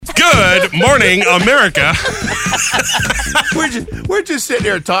Good morning, America. We're just sitting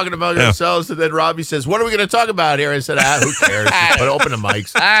here talking about ourselves, and then Robby says, "What are we going to talk about here?" I said, "Who cares? But open the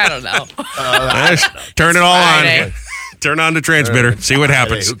mics." I don't know. Turn it all Friday. on. Turn on the transmitter. See what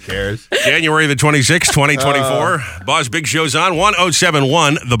happens. Who cares? January the 26th, 2024. Boss Big Show's on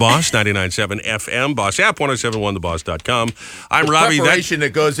 1071 The Boss, 99.7 FM. Boss app, 1071theboss.com. I'm The Robby. preparation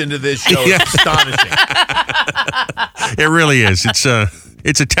that goes into this show is astonishing. It really is. It's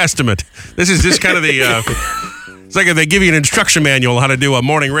a testament. This is kind of the... it's like if they give you an instruction manual on how to do a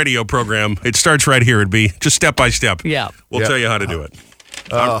morning radio program. It starts right here. It'd be just step by step. Yeah. We'll tell you how to do it.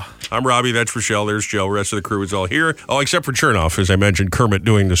 I'm Robby. That's Rochelle. There's Joe. The rest of the crew is all here. Oh, except for Chernoff, as I mentioned, Kermit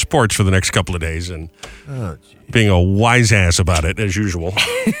doing the sports for the next couple of days and being a wise ass about it, as usual.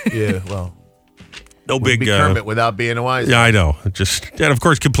 Yeah, well. No big... Be Kermit without being a wise. Yeah, I know. And of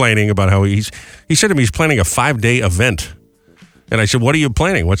course, complaining about how he said to me he's planning a 5-day event. And I said, what are you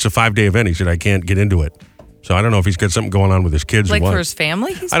planning? What's a 5-day event? He said, I can't get into it. So I don't know if he's got something going on with his kids Like or what. for his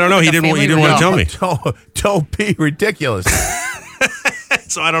family? I don't know. He didn't want to tell me. Don't be ridiculous.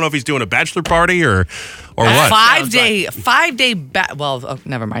 So I don't know if he's doing a bachelor party or what. 5-day.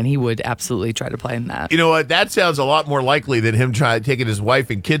 Never mind. He would absolutely try to plan that. You know what? That sounds a lot more likely than him taking his wife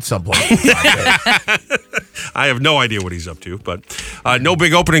and kids someplace. I have no idea what he's up to, but no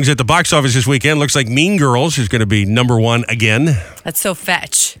big openings at the box office this weekend. Looks like Mean Girls is going to be number one again. That's so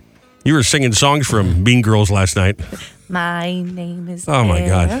fetch. You were singing songs from Mean Girls last night. My name is Oh, my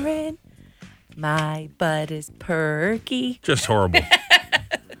God. Aaron. My butt is perky. Just horrible.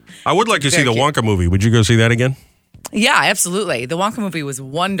 I would like to see Very the cute. Wonka movie. Would you go see that again? Yeah, absolutely. The Wonka movie was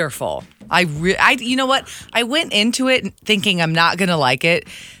wonderful. You know what? I went into it thinking I'm not going to like it.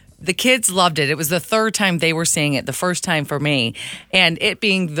 The kids loved it. It was the third time they were seeing it, the first time for me. And it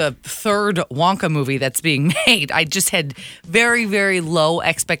being the third Wonka movie that's being made, I just had very, very low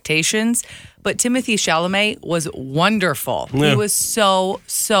expectations. But Timothée Chalamet was wonderful. Yeah. He was so,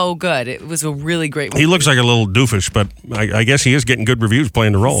 so good. It was a really great movie. He looks like a little doofus, but I guess he is getting good reviews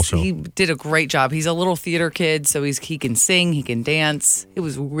playing the role. So He did a great job. He's a little theater kid, so he can sing, he can dance. It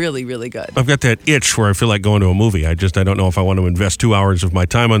was really, really good. I've got that itch where I feel like going to a movie. I don't know if I want to invest 2 hours of my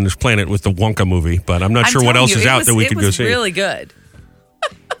time on this planet with the Wonka movie, but I'm not sure what else is out that we could go see. It was really good.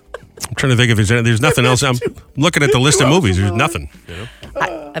 I'm trying to think if there's nothing else. I'm looking at the list of movies. There's nothing. You know?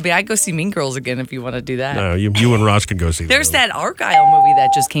 I'd go see Mean Girls again if you want to do that. No, you and Ross can go see that. There's that Argyle movie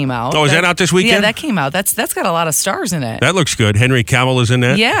that just came out. Oh, is that out this weekend? Yeah, that came out. That's got a lot of stars in it. That looks good. Henry Cavill is in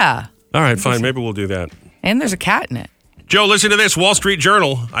that? Yeah. All right, fine. Maybe we'll do that. And there's a cat in it. Joe, listen to this. Wall Street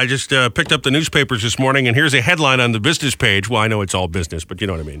Journal. I just picked up the newspapers this morning, and here's a headline on the business page. Well, I know it's all business, but you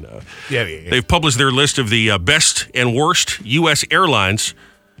know what I mean. Yeah. They've published their list of the best and worst U.S. airlines.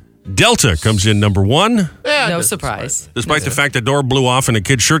 Delta comes in number one. Yeah, No surprise. Despite the fact the door blew off and a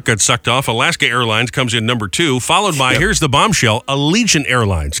kid's shirt got sucked off, Alaska Airlines comes in number two, followed by, here's the bombshell, Allegiant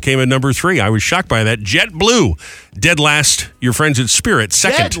Airlines came in number three. I was shocked by that. JetBlue, dead last. Your friends at Spirit,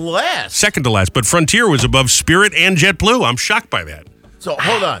 second. Dead last. Second to last. But Frontier was above Spirit and JetBlue. I'm shocked by that. So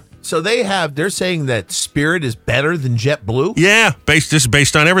hold on. So they're saying that Spirit is better than JetBlue? Yeah, this is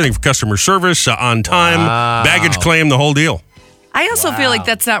based on everything, customer service, on time, baggage claim, the whole deal. I also feel like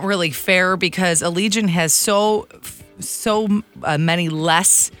that's not really fair because Allegiant has so many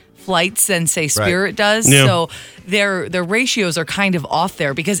less flights than, say, Spirit does. Yeah. So their ratios are kind of off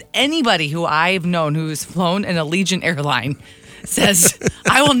there because anybody who I've known who's flown an Allegiant airline says,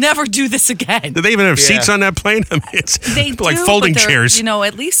 I will never do this again. Do they even have seats on that plane? I mean, it's They like do, folding but chairs. You know,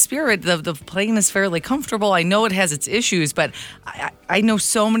 at least Spirit, the plane is fairly comfortable. I know it has its issues, but I know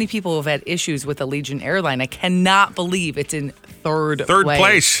so many people who have had issues with Allegiant Airline. I cannot believe it's in third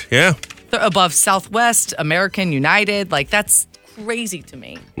place. Yeah. Above Southwest, American, United. Like, that's crazy to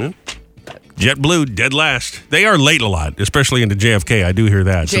me. JetBlue, dead last. They are late a lot, especially into JFK. I do hear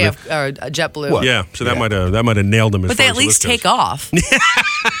that. JetBlue. Yeah, so that might have nailed them. But they at least take off.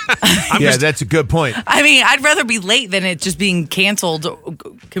 That's a good point. I mean, I'd rather be late than it just being canceled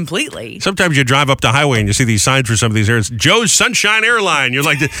completely. Sometimes you drive up the highway and you see these signs for some of these airlines. Joe's Sunshine Airline. You're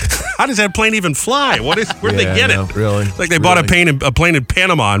like, how does that plane even fly? Where'd they get it? Really? It's like they bought a plane in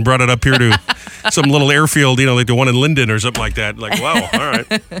Panama and brought it up here to some little airfield, like the one in Linden or something like that. Like, wow, all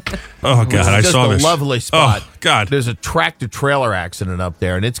right. Oh, God, I saw this. It's a lovely spot. Oh, God. There's a tractor-trailer accident up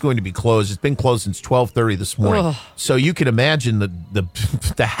there, and it's going to be closed. It's been closed since 12:30 this morning. Ugh. So you can imagine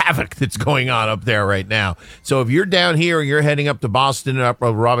the havoc that's going on up there right now. So if you're down here and you're heading up to Boston, up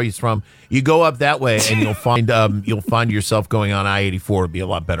where Robby's from, you go up that way, and you'll find yourself going on I-84. It'll be a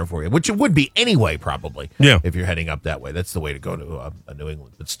lot better for you, which it would be anyway, probably. Yeah. If you're heading up that way, that's the way to go to New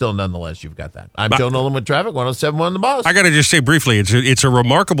England. But still, nonetheless, you've got that. I'm Joe Nolan with traffic. 107.1 The Boss. I got to just say briefly, it's a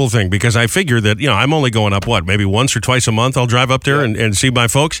remarkable thing. because I figure that, I'm only going up, maybe once or twice a month I'll drive up there and see my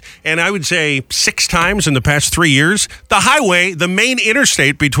folks. And I would say 6 times in the past 3 years, the highway, the main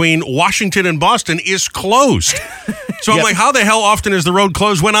interstate between Washington and Boston is closed. So I'm like, how the hell often is the road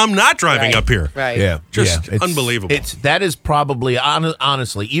closed when I'm not driving up here? Right. Yeah. Just unbelievable. That is probably,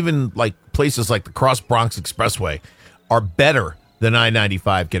 honestly, even like places like the Cross Bronx Expressway are better than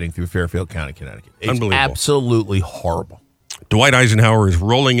I-95 getting through Fairfield County, Connecticut. It's Unbelievable. Absolutely horrible. Dwight Eisenhower is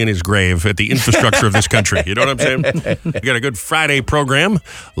rolling in his grave at the infrastructure of this country. You know what I'm saying? We got a good Friday program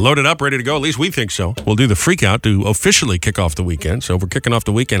loaded up, ready to go. At least we think so. We'll do the freak out to officially kick off the weekend. So if we're kicking off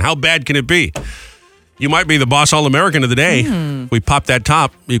the weekend, how bad can it be? You might be the Boss All-American of the day. We pop that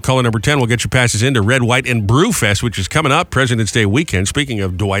top. You call it number 10. We'll get your passes into Red, White, and Brew Fest, which is coming up, President's Day weekend. Speaking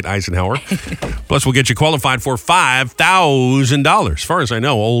of Dwight Eisenhower. Plus, we'll get you qualified for $5,000. As far as I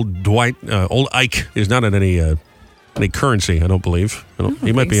know, old Ike is not on any currency, I don't believe.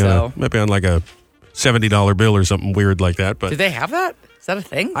 He might be on like a $70 bill or something weird like that. But do they have that? Is that a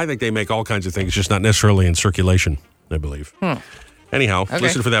thing? I think they make all kinds of things, just not necessarily in circulation, I believe. Anyhow,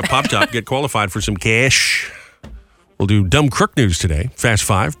 listen for that pop top. Get qualified for some cash. We'll do Dumb Crook News today. Fast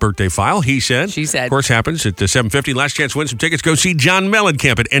 5, birthday file. He said. She said. Of course, happens at 7:50. Last chance to win some tickets. Go see John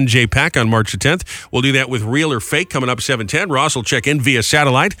Mellencamp at NJ Pack on March the 10th. We'll do that with Real or Fake coming up at 7:10. Ross will check in via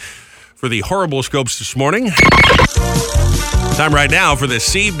satellite for the horrible scopes this morning. Time right now for the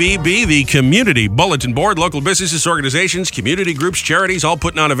CBB, the Community Bulletin Board. Local businesses, organizations, community groups, charities, all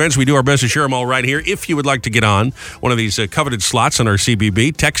putting on events. We do our best to share them all right here. If you would like to get on one of these coveted slots on our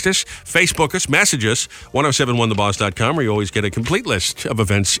CBB, text us, Facebook us, message us, 1071theboss.com, where you always get a complete list of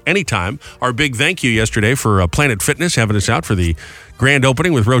events anytime. Our big thank you yesterday for Planet Fitness having us out for the grand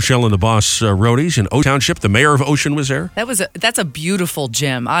opening with Rochelle and the Boss Roadies in Ocean Township. The mayor of Ocean was there. That's a beautiful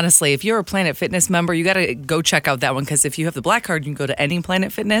gym. Honestly, if you're a Planet Fitness member, you got to go check out that one, because if you have the black card, you can go to any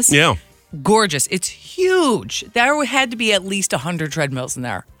Planet Fitness. Yeah. Gorgeous. It's huge. There had to be at least 100 treadmills in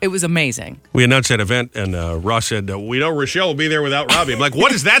there. It was amazing. We announced that event, and Ross said, we know Rochelle will be there without Robby. I'm like,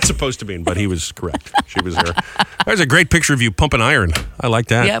 what is that supposed to mean? But he was correct. She was there. There's a great picture of you pumping iron. I like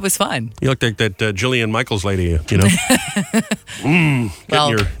that. Yeah, it was fun. You looked like that Jillian Michaels lady, getting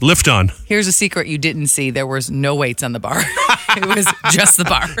your lift on. Here's a secret you didn't see. There was no weights on the bar. It was just the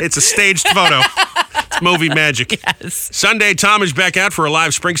bar. It's a staged photo. It's movie magic. Yes. Sunday, Tom is back out for a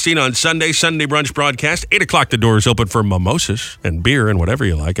live Springsteen on Sunday brunch broadcast. 8 o'clock, the doors open for mimosas and beer and whatever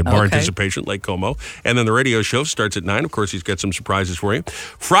you like at Bar Anticipation, Lake Como. And then the radio show starts at 9. Of course, he's got some surprises for you.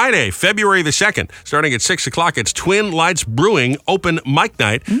 Friday, February the 2nd, starting at 6 o'clock, it's Twin Lights Brewing Open Mic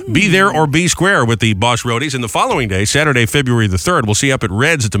Night. Be there or be square with the Boss Roadies. And the following day, Saturday, February the 3rd, we'll see up at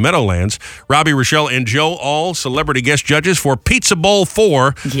Red's at the Meadowlands, Robby, Rochelle, and Joe, all celebrity guest judges for Pizza Bowl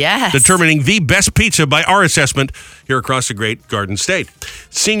 4. Yes. Determining the best pizza by our assessment here across the great Garden State.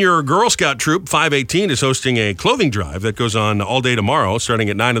 Senior Girl Scout Troop 518 is hosting a clothing drive that goes on all day tomorrow, starting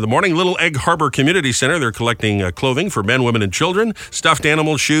at 9 in the morning. Little Egg Harbor Community Center, they're collecting clothing for men, women, and children, stuffed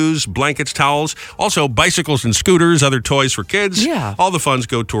animals, shoes, blankets, towels, also bicycles and scooters, other toys for kids. Yeah. All the funds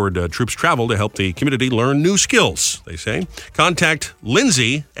go toward Troops travel to help the community learn new skills, they say. Contact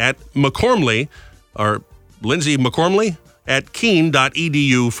Lindsay at McCormley, or Lindsay McCormley at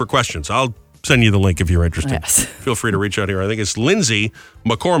Keene.edu for questions. I'll send you the link if you're interested. Yes. Feel free to reach out here. I think it's Lindsay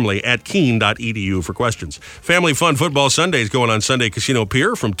McCormley at Keene.edu for questions. Family Fun Football Sundays going on Sunday Casino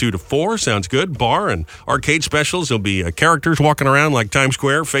Pier from 2 to 4. Sounds good. Bar and arcade specials. There'll be characters walking around like Times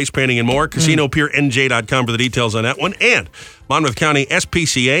Square, face painting and more. CasinoPierNJ.com for the details on that one. And Monmouth County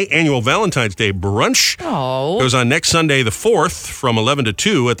SPCA Annual Valentine's Day Brunch goes on next Sunday the 4th from 11 to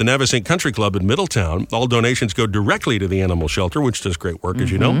 2 at the Navesink Country Club in Middletown. All donations go directly to the animal shelter, which does great work,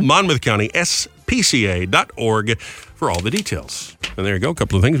 as you know. Monmouth County SPCA.org for all the details. And there you go, a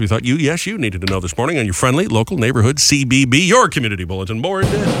couple of things we thought you needed to know this morning on your friendly local neighborhood CBB, your community bulletin board.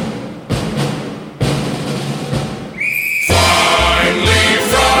 Finally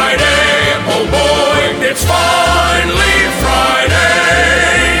Friday, oh boy, it's finally Friday.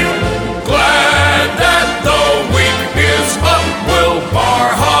 Glad that the week is up, we'll bar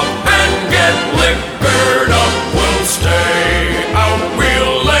hop and get liquored up. We'll stay out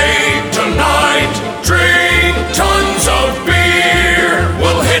real late tonight, drink tons of beer.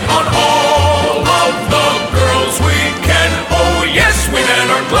 We'll hit on all of the girls we can. Oh yes, we men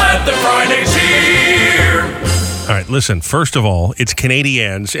are glad that Friday's here. All right, listen, first of all, it's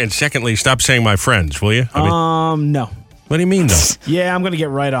Canadians, and secondly, stop saying my friends, will you? No. What do you mean, though? Yeah, I'm going to get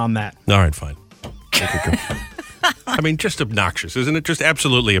right on that. All right, fine. Okay, good. I mean, just obnoxious, isn't it? Just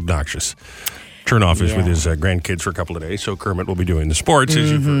absolutely obnoxious. Turnoff is with his grandkids for a couple of days, so Kermit will be doing the sports.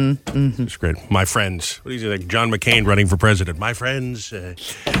 As you've heard. It's great. My friends. What do you think? John McCain running for president. My friends,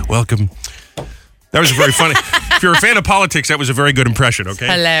 welcome. That was very funny. If you're a fan of politics, that was a very good impression, okay?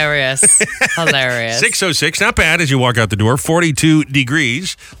 Hilarious. Hilarious. 6:06, not bad as you walk out the door. 42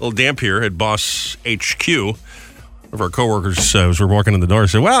 degrees. A little damp here at Boss HQ. One of our coworkers, as we're walking in the door,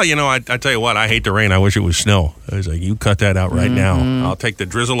 said, well, I tell you what, I hate the rain. I wish it was snow. I was like, you cut that out right now. I'll take the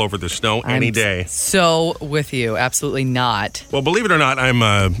drizzle over the snow any day. So with you. Absolutely not. Well, believe it or not,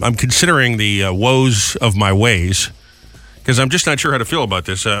 I'm considering the woes of my ways. Because I'm just not sure how to feel about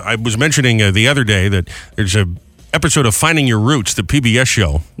this. I was mentioning the other day that there's a episode of Finding Your Roots, the PBS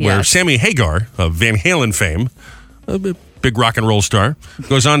show, where Sammy Hagar of Van Halen fame, a big rock and roll star,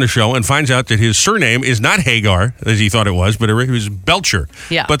 goes on the show and finds out that his surname is not Hagar, as he thought it was, but it was Belcher.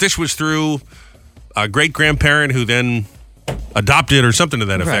 Yeah. But this was through a great-grandparent who then adopted or something to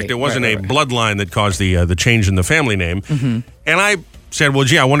that effect. It wasn't a bloodline that caused the change in the family name. And I said, well,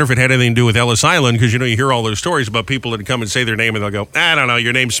 gee, I wonder if it had anything to do with Ellis Island, because, you hear all those stories about people that come and say their name, and they'll go, I don't know,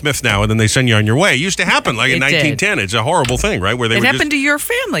 your name's Smith now, and then they send you on your way. It used to happen, like in 1910. It's a horrible thing, right? Where it happened to your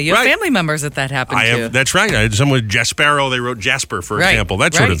family. You have family members that happened to. That's right. I had someone with Jaspero, they wrote Jasper, for example,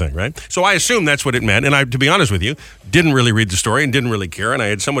 that sort of thing, right? So I assumed that's what it meant, and I, to be honest with you, didn't really read the story and didn't really care, and I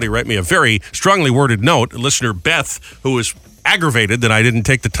had somebody write me a very strongly worded note, listener Beth, who was aggravated that I didn't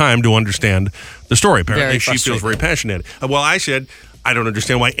take the time to understand the story. Apparently, she feels very passionate. Well, I said, I don't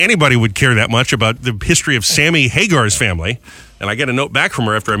understand why anybody would care that much about the history of Sammy Hagar's family. And I get a note back from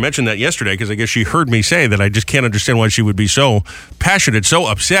her after I mentioned that yesterday, because I guess she heard me say that I just can't understand why she would be so passionate, so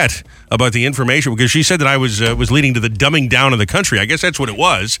upset about the information, because she said that I was leading to the dumbing down of the country. I guess that's what it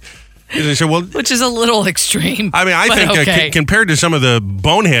was. And I said, well, which is a little extreme. I mean, I think compared to some of the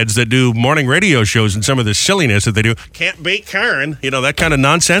boneheads that do morning radio shows and some of the silliness that they do, can't beat Karen, that kind of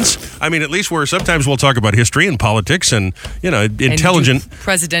nonsense. I mean, at least where sometimes we'll talk about history and politics and, intelligent. And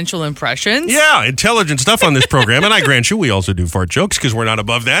presidential impressions. Yeah, intelligent stuff on this program. And I grant you, we also do fart jokes because we're not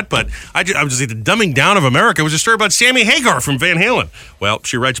above that. But I was just the dumbing down of America was a story about Sammy Hagar from Van Halen. Well,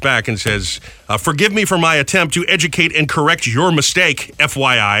 she writes back and says, forgive me for my attempt to educate and correct your mistake,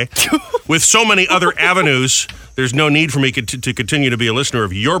 FYI. With so many other avenues, there's no need for me to continue to be a listener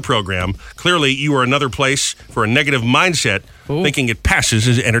of your program. Clearly, you are another place for a negative mindset, thinking it passes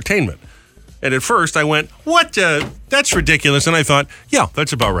as entertainment. And at first, I went, what? That's ridiculous. And I thought, yeah,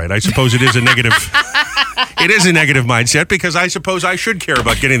 that's about right. I suppose it is a negative. It is a negative mindset, because I suppose I should care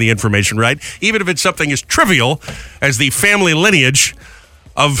about getting the information right, even if it's something as trivial as the family lineage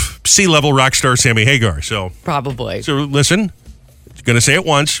of C-level rock star Sammy Hagar. So probably. So listen. Going to say it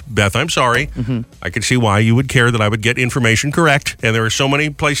once, Beth, I'm sorry. I can see why you would care that I would get information correct, and there are so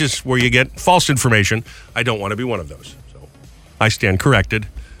many places where you get false information. I don't want to be one of those. So I stand corrected.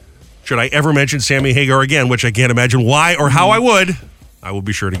 Should I ever mention Sammy Hagar again, which I can't imagine why or how I would, I will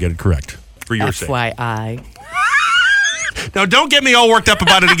be sure to get it correct for your sake. FYI. Now, don't get me all worked up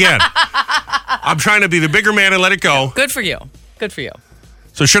about it again. I'm trying to be the bigger man and let it go. Good for you. Good for you.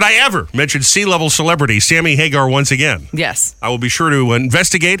 So should I ever mention C-level celebrity Sammy Hagar once again? Yes. I will be sure to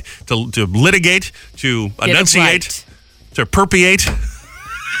investigate, to litigate, to enunciate, to perpeate.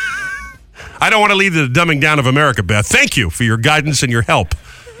 I don't want to lead to the dumbing down of America, Beth. Thank you for your guidance and your help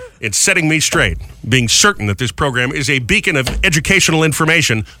in setting me straight, being certain that this program is a beacon of educational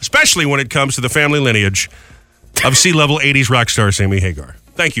information, especially when it comes to the family lineage of C-level 80s rock star Sammy Hagar.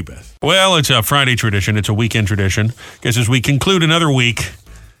 Thank you, Beth. Well, it's a Friday tradition. It's a weekend tradition. Because as we conclude another week,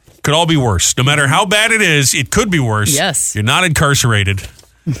 could all be worse. No matter how bad it is, it could be worse. Yes. You're not incarcerated.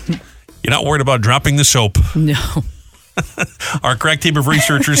 You're not worried about dropping the soap. No. Our crack team of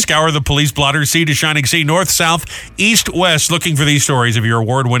researchers scour the police blotter, sea to shining sea, north, south, east, west, looking for these stories of your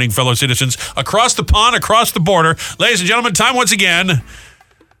award-winning fellow citizens across the pond, across the border. Ladies and gentlemen, time once again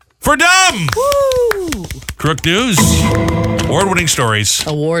for Dumb! Woo! Crook News. Award-winning stories.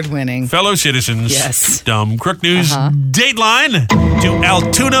 Award-winning. Fellow citizens. Yes. Dumb. Crook News Dateline to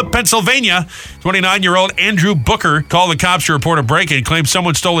Altoona, Pennsylvania. 29-year-old Andrew Booker called the cops to report a break-in, claimed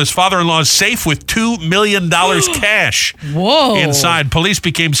someone stole his father-in-law's safe with $2 million cash. Whoa. Inside. Police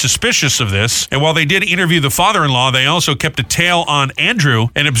became suspicious of this, and while they did interview the father-in-law, they also kept a tail on Andrew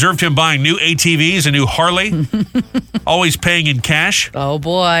and observed him buying new ATVs, a new Harley, always paying in cash. Oh,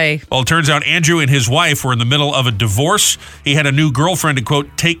 boy. Well, it turns out Andrew and his wife were in the middle of a divorce. He had a new girlfriend to,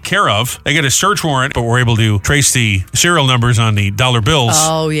 quote, take care of. They got a search warrant, but were able to trace the serial numbers on the dollar bills.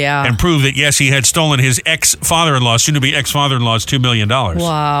 Oh, yeah. And prove that, yes, he had stolen his ex-father-in-law, soon-to-be ex-father-in-law's $2 million.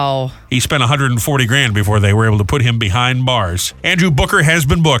 Wow. He spent $140,000 before they were able to put him behind bars. Andrew Booker has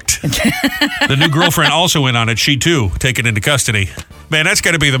been booked. The new girlfriend also went on it. She, too, taken into custody. Man, that's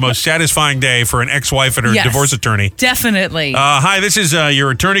got to be the most satisfying day for an ex-wife and her Yes. divorce attorney. Definitely. Hi, this is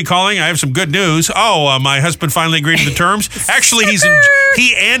your attorney calling. I have some good news. My husband finally agreed to the terms. Actually,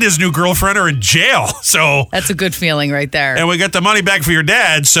 he and his new girlfriend are in jail. So That's a good feeling right there. and we got the money back for your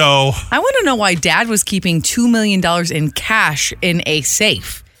dad. So I want to know why Dad was keeping $2 million in cash in a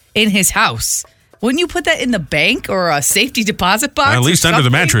safe in his house. Wouldn't you put that in the bank or a safety deposit box? at least or under the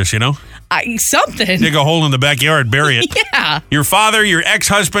something? mattress, Something. dig a hole in the backyard, bury it. Yeah. Your father, your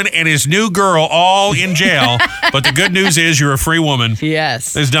ex-husband, and his new girl all in jail. But the good news is you're a free woman.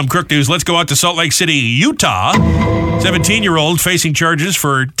 Yes. This is Dumb Crook News. Let's go out to Salt Lake City, Utah. 17-year-old facing charges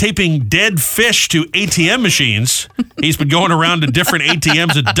for taping dead fish to ATM machines. He's been going around to different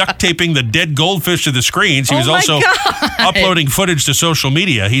ATMs and duct taping the dead goldfish to the screens. He was my also God. uploading footage to social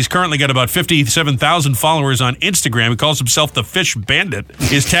media. He's currently got about 57,000 followers on Instagram. He calls himself the Fish Bandit.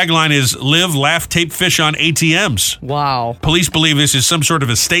 His tagline is live, laugh, tape fish on ATMs. Wow. Police believe this is some sort of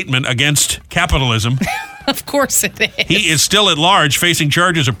a statement against capitalism. Of course it is. He is still at large, facing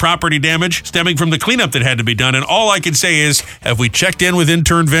charges of property damage stemming from the cleanup that had to be done. And all I can say is, have we checked in with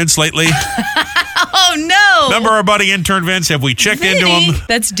intern Vince lately? Oh, no. Remember our buddy intern Vince? Have we checked into Vinny? him?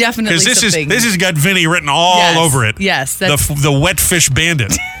 That's definitely Because something. this has got Vinny written all Yes. over it. Yes. The wet fish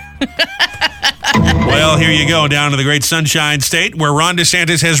bandit. Well, here you go, down to the great Sunshine State, where Ron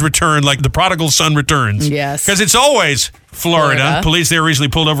DeSantis has returned like the prodigal son returns. Yes. Because it's always Florida. Florida. Police there recently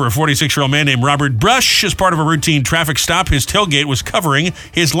pulled over a 46-year-old man named Robert Brush as part of a routine traffic stop. His tailgate was covering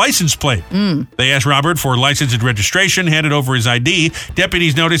his license plate. They asked Robert for license and registration, handed over his ID.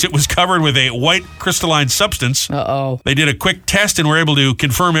 Deputies noticed it was covered with a white crystalline substance. Uh-oh. They did a quick test and were able to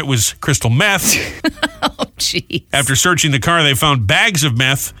confirm it was crystal meth. Oh, jeez. After searching the car, they found bags of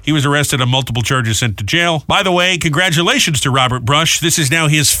meth. He was arrested on multiple charges, sent to jail. By the way, congratulations to Robert Brush. This is now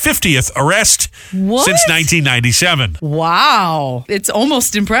his 50th arrest What? since 1997. Wow. It's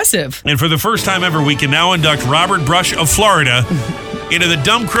almost impressive. And for the first time ever, we can now induct Robert Brush of Florida into the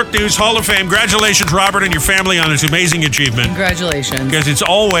Dumb Crook News Hall of Fame. Congratulations, Robert, and your family on this amazing achievement. Congratulations. Because it's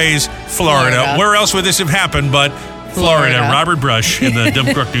always Florida. Florida. Where else would this have happened but Florida? Florida. Robert Brush in the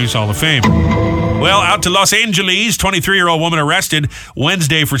Dumb Crook News Hall of Fame. Well, out to Los Angeles, 23-year-old woman arrested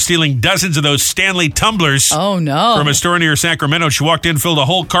Wednesday for stealing dozens of those Stanley tumblers. Oh, no. From a store near Sacramento. She walked in, filled a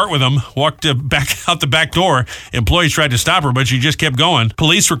whole cart with them, walked back out the back door. Employees tried to stop her, but she just kept going.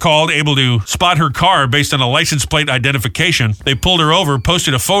 Police were called, able to spot her car based on a license plate identification. They pulled her over,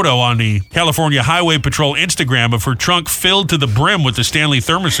 posted a photo on the California Highway Patrol Instagram of her trunk filled to the brim with the Stanley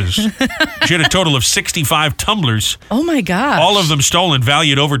thermoses. She had a total of 65 tumblers, Oh, my gosh. all of them stolen,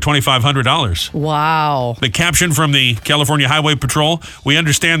 valued over $2,500. Wow. The caption from the California Highway Patrol: we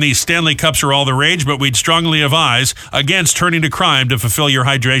understand these Stanley Cups are all the rage, but we'd strongly advise against turning to crime to fulfill your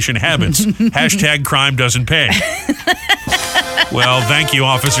hydration habits. Hashtag crime doesn't pay. Well, thank you,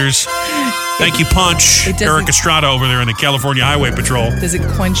 officers. Thank you, Punch. It doesn't- Eric Estrada over there in the California Highway Patrol. Does it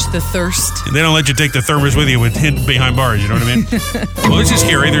quench the thirst? They don't let you take the thermos with you with hint behind bars, you know what I mean? Well, this is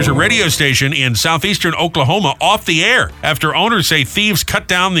scary. There's a radio station in southeastern Oklahoma off the air after owners say thieves cut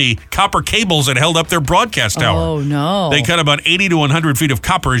down the copper cables that held up their broadcast tower. Oh, no. They cut about 80 to 100 feet of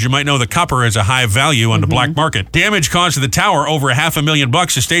copper. As you might know, the copper has a high value on the black market. Damage caused to the tower over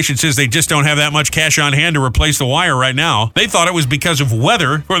 $500,000. The station says they just don't have that much cash on hand to replace the wire right now. They thought it was because of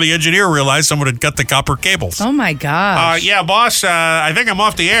weather, where the engineer realized someone had cut the copper cables. Oh, my gosh. Yeah, boss, I think I'm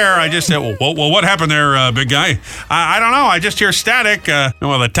off the air. I just said, well, what happened there, big guy? I don't know. I just hear static.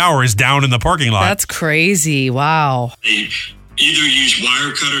 Well, the tower is down in the parking lot. That's crazy. Wow. They either use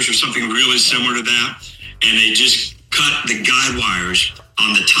wire cutters or something really similar to that, and they just cut the guide wires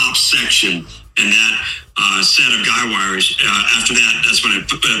on the top section, and that set of guide wires, after that, that's when it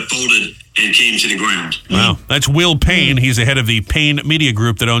folded and came to the ground. Wow. That's Will Payne. He's the head of the Payne Media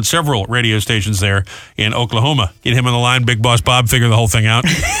Group that owns several radio stations there in Oklahoma. Get him on the line. Big Boss Bob, figure the whole thing out.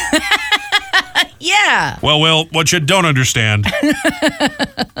 Yeah. Well, Will, what you don't understand,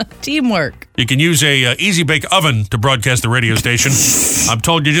 Teamwork. you can use a Easy Bake Oven to broadcast the radio station. I'm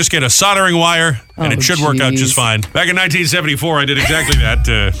told you just get a soldering wire, and Oh, it should work out just geez. fine. Back in 1974, I did exactly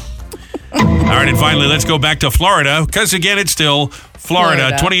that. All right, and finally, let's go back to Florida, because again, it's still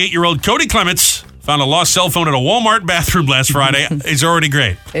Florida. Florida. 28-year-old Cody Clements found a lost cell phone at a Walmart bathroom last Friday. It's already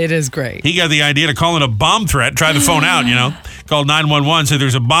great. It is great. He got the idea to call in a bomb threat, try the phone out, you know. Called 911, said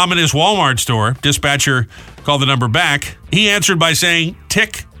there's a bomb in his Walmart store. Dispatcher called the number back. He answered by saying,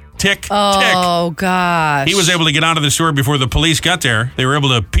 tick, tick, tick. Oh, gosh. He was able to get out of the store before the police got there. They were able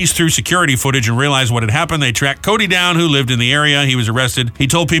to piece through security footage and realize what had happened. They tracked Cody down, who lived in the area. He was arrested. He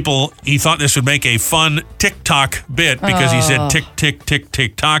told people he thought this would make a fun TikTok bit because he said tick, tick, tick,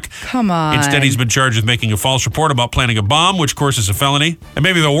 tick, tock. Come on. Instead, he's been charged with making a false report about planting a bomb, which, of course, is a felony. And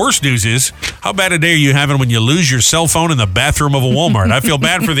maybe the worst news is, how bad a day are you having when you lose your cell phone in the bathroom of a Walmart? I feel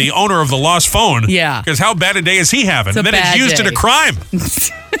bad for the owner of the lost phone. Yeah. Because how bad a day is he having? It's a And then bad it's used in a day. crime.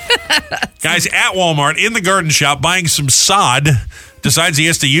 Guys at Walmart in the garden shop buying some sod, decides he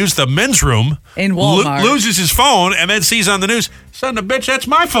has to use the men's room In Walmart. loses his phone, and then sees on the news, son of a bitch, that's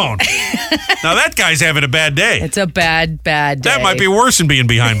my phone. Now that guy's having a bad day. It's a bad day. That might be worse than being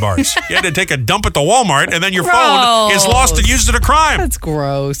behind bars. You had to take a dump at the Walmart, and then your phone is lost and used in a crime. That's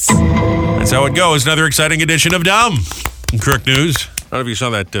gross. That's how it goes. Another exciting edition of Dumb. Crook News. I don't know if you saw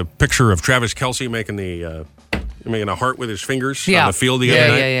that picture of Travis Kelce making a heart with his fingers on the field the other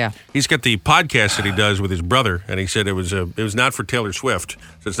night. Yeah. He's got the podcast that he does with his brother, and he said it was not for Taylor Swift,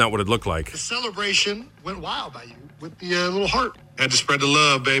 so it's not what it looked like. The celebration went wild by you with the little heart. Had to spread the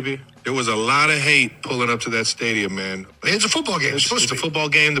love, baby. There was a lot of hate pulling up to that stadium, man. It's a football game. It's a football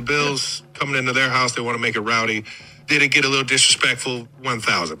game. The Bills coming into their house, they want to make it rowdy. Did it get a little disrespectful?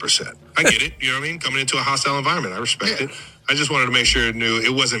 1,000%. I get it. You know what I mean? Coming into a hostile environment. I respect it. I just wanted to make sure it knew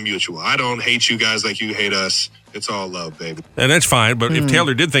it wasn't mutual. I don't hate you guys like you hate us. It's all love, baby. And that's fine, but if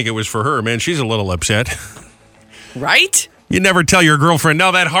Taylor did think it was for her, man, she's a little upset. Right? You never tell your girlfriend,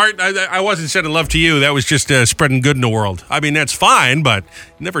 no, that heart, I wasn't sending love to you. That was just spreading good in the world. I mean, that's fine, but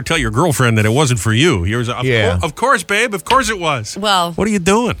never tell your girlfriend that it wasn't for you. Of course, babe. Of course it was. Well, what are you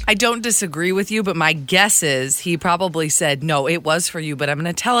doing? I don't disagree with you, but my guess is he probably said, no, it was for you, but I'm going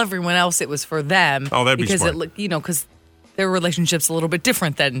to tell everyone else it was for them. Oh, that'd be because smart. Because their relationship's a little bit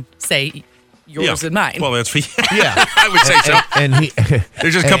different than, say, yours and mine. Well, that's for Yeah. I would say so. And he,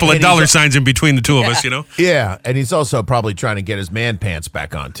 There's just a couple of dollar signs in between the two of us, you know? yeah, and he's also probably trying to get his man pants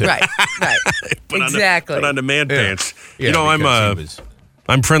back on too. Right. Exactly. Put on the man pants. Yeah, You know, because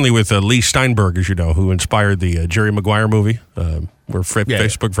I'm friendly with Lee Steinberg, as you know, who inspired the Jerry Maguire movie. We're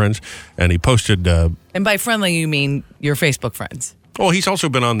Facebook friends, and he posted. And by friendly, you mean your Facebook friends. Well, he's also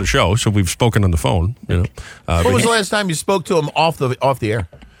been on the show, so we've spoken on the phone. You know, when was the last time you spoke to him off the air?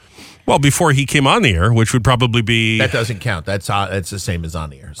 Well, before he came on the air, which would probably be That doesn't count. That's the same as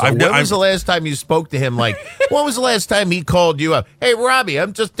on the air. So I've- when was the last time you spoke to him? Like, when was the last time he called you up? Hey, Robby,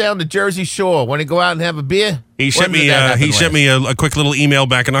 I'm just down the Jersey Shore. Want to go out and have a beer? He sent me a quick little email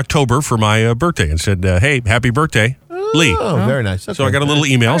back in October for my birthday and said, "Hey, happy birthday, Lee." Oh, very nice. So I got a little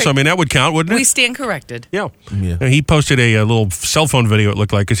email. So I mean, that would count, wouldn't it? We stand corrected. Yeah. And he posted a little cell phone video, it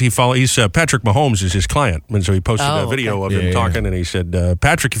looked like, because he's Patrick Mahomes is his client. And so he posted a video of him talking, and he said,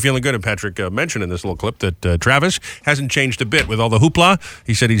 Patrick, you feeling good? And Patrick mentioned in this little clip that Travis hasn't changed a bit with all the hoopla.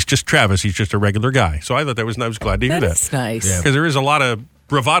 He said he's just Travis. He's just a regular guy. So I thought I was glad to hear that. That's nice. Because there is a lot of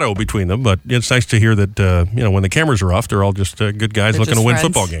bravado between them, but it's nice to hear that, when the cameras are off, they're all just good guys looking to win friends.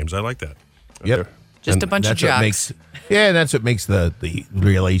 football games. I like that. Yep. Just a bunch of jocks. That's what makes the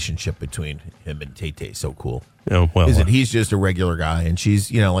relationship between him and Tay so cool. Yeah, well, Is that he's just a regular guy, and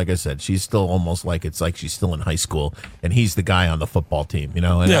she's, like I said, she's still almost like it's like she's still in high school, and he's the guy on the football team, And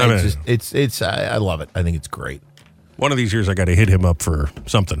I love it. I think it's great. One of these years, I got to hit him up for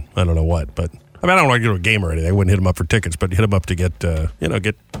something. I don't know what, but I don't want to go to a game or anything. I wouldn't hit him up for tickets, but hit him up to get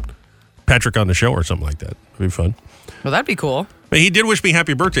Patrick on the show or something like that. It'd be fun. Well, that'd be cool. But he did wish me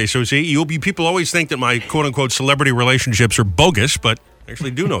happy birthday. So see, people always think that my quote unquote celebrity relationships are bogus, but I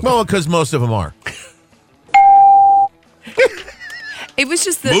actually do know that. Well, because most of them are. It was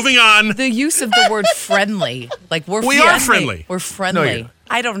just Moving on. The use of the word friendly. Like We are friendly. We're friendly. No, you're not.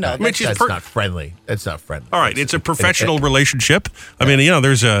 I don't know. Mitch, That's not friendly. That's not friendly. All right, it's a professional relationship. I mean,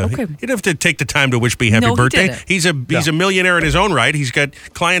 there's a. Okay. You don't have to take the time to wish me happy No, he birthday. didn't. He's a millionaire in his own right. He's got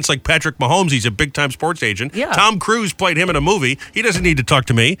clients like Patrick Mahomes. He's a big time sports agent. Yeah. Tom Cruise played him in a movie. He doesn't need to talk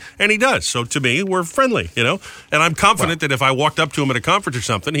to me, and he does. So to me, we're friendly. And I'm confident that if I walked up to him at a conference or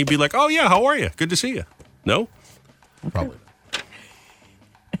something, he'd be like, "Oh yeah, how are you? Good to see you." No, Probably.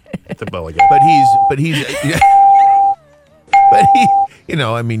 the bell again. But he's. But he.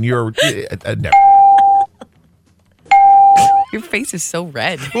 You're never. Your face is so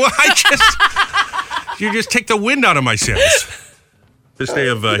red. Well, you just take the wind out of my sails. This day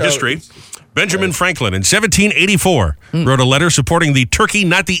of history, Benjamin Franklin in 1784 wrote a letter supporting the turkey,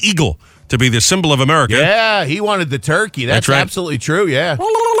 not the eagle, to be the symbol of America. Yeah, he wanted the turkey. That's right. absolutely true. Yeah.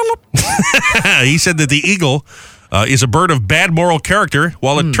 He said that the eagle is a bird of bad moral character,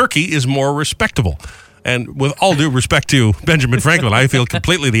 while a turkey is more respectable. And with all due respect to Benjamin Franklin, I feel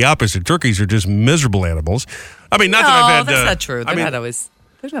completely the opposite. Turkeys are just miserable animals. I mean, not that I've had. That's not true. They're not always.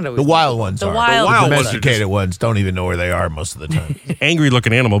 There's not always The wild ones The are. wild The ones are domesticated ones don't even know where they are most of the time. Angry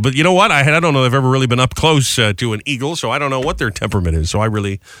looking animal. But you know what? I don't know if I've ever really been up close to an eagle, so I don't know what their temperament is. So I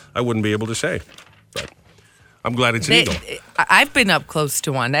wouldn't be able to say. But I'm glad it's an eagle. I've been up close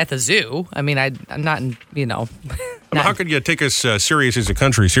to one at the zoo. I mean, I'm not, I mean, how could you take us seriously as a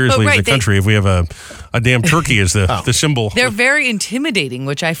country, if we have a damn turkey as the symbol? They're very intimidating,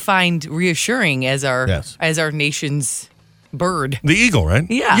 which I find reassuring as our nation's bird. The eagle, right?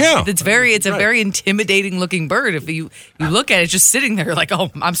 Yeah. It's a very intimidating looking bird. If you look at it just sitting there, you're like,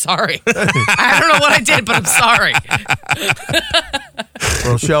 oh, I'm sorry. I don't know what I did, but I'm sorry.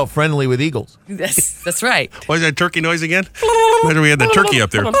 Rochelle, friendly with eagles. That's right. What was that turkey noise again? Imagine we had the turkey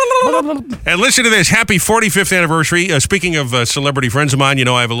up there. And listen to this. Happy 45th anniversary. Speaking of celebrity friends of mine,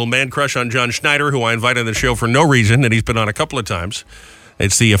 I have a little man crush on John Schneider, who I invited on the show for no reason, and he's been on a couple of times.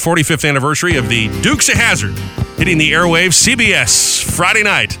 It's the 45th anniversary of the Dukes of Hazzard, hitting the airwaves, CBS, Friday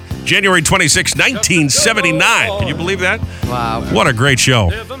night, January 26, 1979. Can you believe that? Wow. What a great show.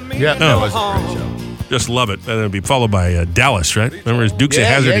 Yeah, that was a great show. Just love it. And it'll be followed by Dallas, right? Remember his Dukes of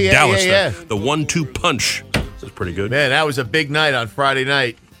Hazzard at Dallas? The 1-2 punch. This is pretty good. Man, that was a big night on Friday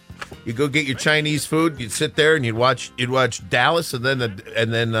night. You go get your Chinese food. You'd sit there and you'd watch Dallas, and then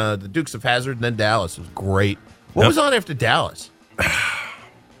the Dukes of Hazzard, and then Dallas. It was great. What was on after Dallas?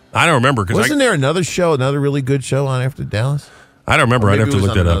 I don't remember. Wasn't there another show, another really good show on after Dallas? I don't remember. I'd have to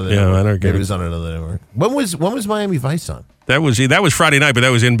look that up. Yeah, I don't get it. It was on another network. When was Miami Vice on? That was Friday night, but that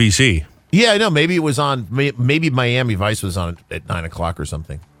was NBC. Yeah, I know. Maybe it was on. Maybe Miami Vice was on at 9 o'clock or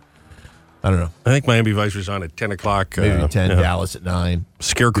something. I don't know. I think Miami Vice was on at 10 o'clock. Maybe 10. Yeah. Dallas at 9.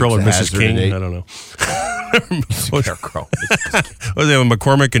 Scarecrow and Mrs. King. I don't know. Scarecrow. Was it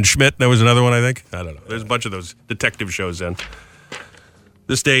McCormick and Schmidt? That was another one, I think. I don't know. There's a bunch of those detective shows then.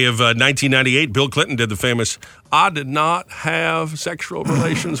 This day of 1998, Bill Clinton did the famous, "I did not have sexual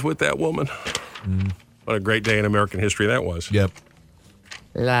relations with that woman." What a great day in American history that was. Yep.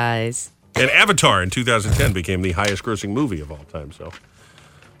 Lies. And Avatar in 2010 became the highest grossing movie of all time. So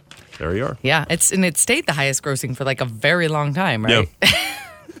there you are. Yeah, it stayed the highest grossing for like a very long time, right? Yeah.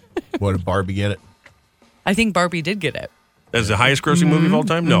 What, did Barbie get it? I think Barbie did get it. As the highest grossing movie of all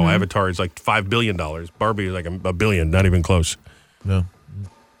time? No, Avatar is like $5 billion. Barbie is like a billion, not even close. No.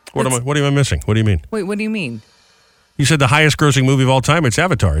 What am I missing? What do you mean? Wait, what do you mean? You said the highest grossing movie of all time. It's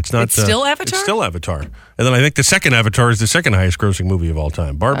Avatar. It's not. It's still Avatar? It's still Avatar. And then I think the second Avatar is the second highest grossing movie of all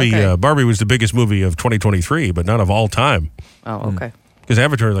time. Barbie was the biggest movie of 2023, but not of all time. Oh, okay. Because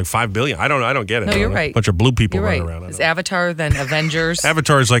Avatar is like $5 billion. I don't get it. No, you're right. A bunch of blue people You're running right. around. Is Avatar then Avengers?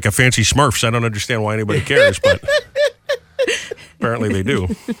 Avatar is like a fancy Smurfs. I don't understand why anybody cares, but apparently they do.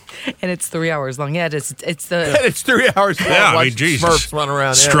 And it's 3 hours long. Yeah, it's It's 3 hours long. Yeah, Watch Jesus. Smurfs run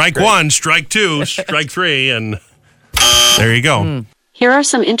around. Yeah, Strike one, strike two, strike three, and there you go. Here are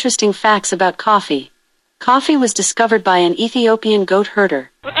some interesting facts about coffee. Coffee was discovered by an Ethiopian goat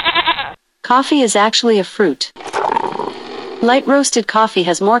herder. Coffee is actually a fruit. Light roasted coffee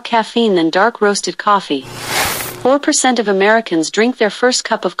has more caffeine than dark roasted coffee. 4% of Americans drink their first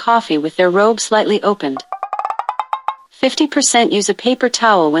cup of coffee with their robe slightly opened. 50% use a paper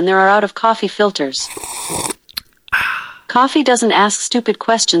towel when they are out of coffee filters. Coffee doesn't ask stupid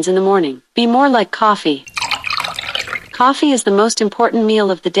questions in the morning. Be more like coffee. Coffee is the most important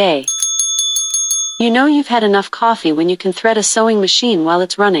meal of the day. You know you've had enough coffee when you can thread a sewing machine while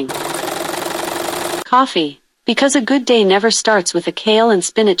it's running. Coffee. Because a good day never starts with a kale and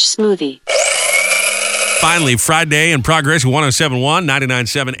spinach smoothie. Finally, Friday in progress, 107.1,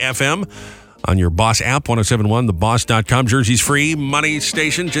 99.7 FM. On your Boss app, 1071theboss.com. Jersey's free money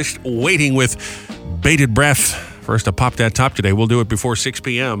station, just waiting with bated breath for us to pop that top today. We'll do it before 6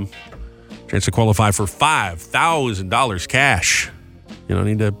 p.m. Chance to qualify for $5,000 cash. You don't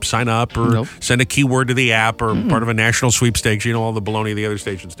need to sign up or send a keyword to the app or part of a national sweepstakes. You know, all the baloney the other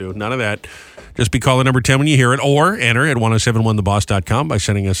stations do. None of that. Just be caller number 10 when you hear it, or enter at 1071theboss.com by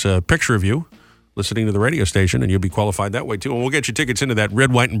sending us a picture of you listening to the radio station, and you'll be qualified that way, too. And we'll get you tickets into that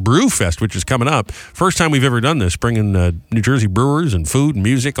Red, White, and Brew Fest, which is coming up. First time we've ever done this, bringing New Jersey brewers and food and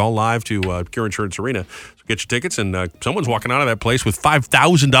music all live to Cure Insurance Arena. So get your tickets, and someone's walking out of that place with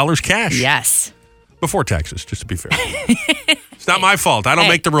 $5,000 cash. Yes. Before taxes, just to be fair. It's not my fault. I don't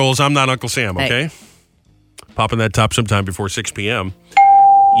make the rules. I'm not Uncle Sam, okay? Popping that top sometime before 6 p.m.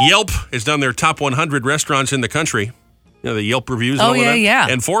 Yelp has done their top 100 restaurants in the country. You know, the Yelp reviews and all of that. Yeah.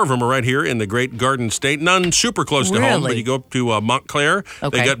 And 4 of them are right here in the Great Garden State. None super close to home, but you go up to Montclair.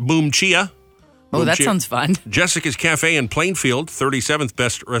 Okay. They got Boom Chia. Oh, that sounds fun. Jessica's Cafe in Plainfield, 37th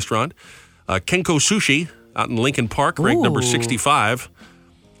best restaurant. Kenko Sushi out in Lincoln Park, ranked number 65.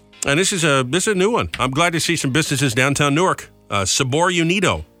 And this is a new one. I'm glad to see some businesses downtown Newark. Sabor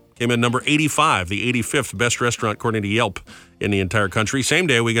Unido came in number 85, the 85th best restaurant according to Yelp in the entire country. Same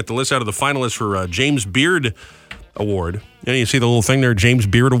day, we got the list out of the finalists for James Beard Award. You see the little thing there, James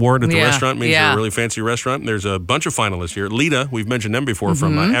Beard Award at the restaurant? Means you're a really fancy restaurant. There's a bunch of finalists here. Lita, we've mentioned them before,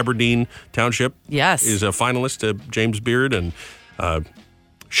 from Aberdeen Township. Yes. Is a finalist to James Beard. And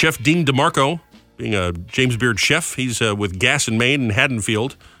Chef Dean DeMarco, being a James Beard chef. He's with Gas and Main in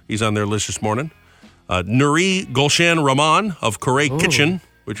Haddonfield. He's on their list this morning. Nuri Gulshan Rahman of Corée Kitchen,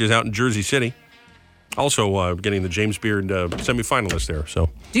 which is out in Jersey City. Also getting the James Beard semifinalist there. So,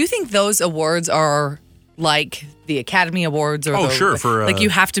 do you think those awards are like the Academy Awards? Or sure. For like you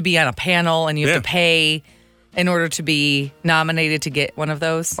have to be on a panel and you have to pay in order to be nominated to get one of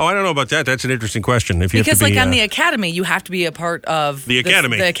those? Oh, I don't know about that. That's an interesting question. If you because have to be, on the Academy, you have to be a part of the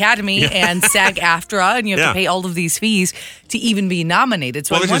Academy, and SAG-AFTRA, and you have to pay all of these fees to even be nominated.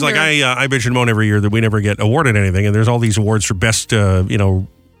 So this is like I bitch and moan every year that we never get awarded anything, and there's all these awards for best, the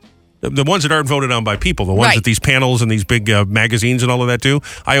ones that aren't voted on by people, the ones that these panels and these big magazines and all of that do.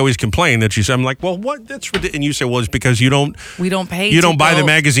 I always complain that I'm like, well, what? That's ridiculous. And you say, well, it's because we don't pay. You don't buy the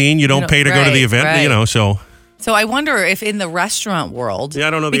magazine. You don't pay to go to the event. So I wonder if in the restaurant world,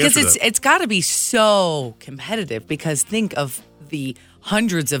 I don't know the because answer to that. It's got to be so competitive. Because think of the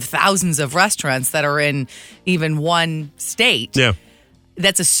hundreds of thousands of restaurants that are in even one state. Yeah.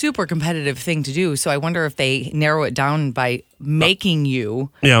 That's a super competitive thing to do. So I wonder if they narrow it down by making you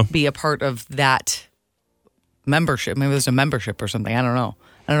be a part of that membership. Maybe there's a membership or something. I don't know.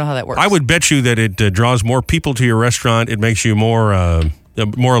 I don't know how that works. I would bet you that it draws more people to your restaurant. It makes you more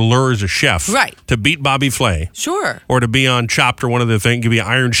allure as a chef. Right. To beat Bobby Flay. Sure. Or to be on Chopped or one of the things, give you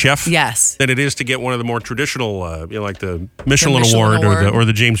Iron Chef. Yes. Than it is to get one of the more traditional, like the Michelin Award. Or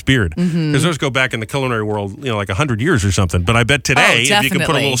the James Beard. Because those go back in the culinary world, like 100 years or something. But I bet today, if you can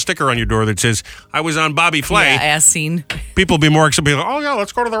put a little sticker on your door that says, I was on Bobby Flay. Yeah, as seen. People will be more excited. Like, oh, yeah,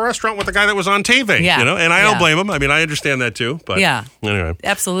 let's go to the restaurant with the guy that was on TV. Yeah. And I don't blame him. I mean, I understand that too. But anyway.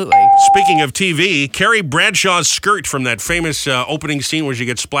 Absolutely. Speaking of TV, Carrie Bradshaw's skirt from that famous opening scene where she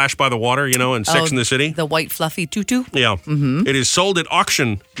gets splashed by the water, in Sex and the City. The white fluffy tutu? Yeah. It is sold at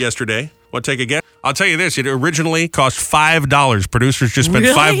auction yesterday. Want to take a guess? I'll tell you this. It originally cost $5. Producers just spent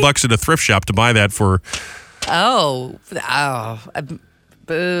 $5 at a thrift shop to buy that for...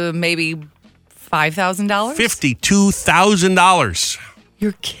 maybe $5,000? $52,000.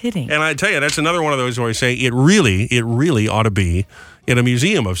 You're kidding. And I tell you, that's another one of those where I say it really ought to be in a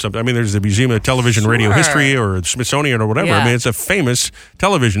museum of something. I mean, there's the Museum of Television Radio History or Smithsonian or whatever. Yeah. I mean, it's a famous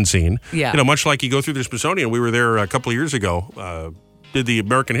television scene. Yeah. Much like you go through the Smithsonian. We were there a couple of years ago. Did the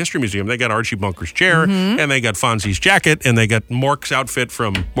American History Museum. They got Archie Bunker's chair, and they got Fonzie's jacket, and they got Mork's outfit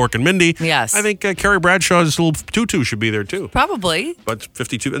from Mork and Mindy. Yes. I think Carrie Bradshaw's little tutu should be there, too. Probably. But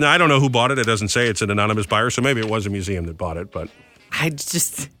 52. Now, I don't know who bought it. It doesn't say. It's an anonymous buyer, so maybe it was a museum that bought it, but...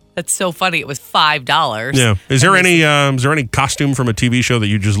 That's so funny. It was $5. Yeah. Is there any costume from a TV show that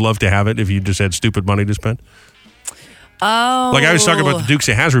you just love to have it if you just had stupid money to spend? Oh. Like I was talking about the Dukes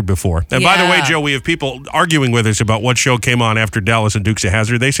of Hazzard before. And by the way, Joe, we have people arguing with us about what show came on after Dallas and Dukes of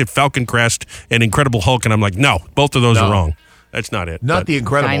Hazzard. They said Falcon Crest and Incredible Hulk, and I'm like, no, both of those are wrong. That's not it. Not the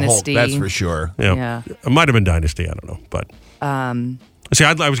Incredible Dynasty. Hulk, that's for sure. Yeah. It might have been Dynasty. I don't know. But see,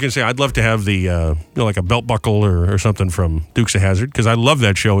 I was going to say I'd love to have the like a belt buckle or something from Dukes of Hazzard because I loved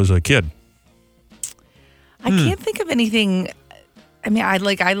that show as a kid. I can't think of anything. I mean, I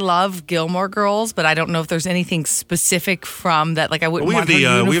love Gilmore Girls, but I don't know if there's anything specific from that. Like I wouldn't want her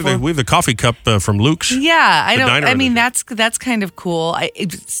uniform. We have the coffee cup from Luke's. Yeah, I don't. diner I mean, edition. that's kind of cool.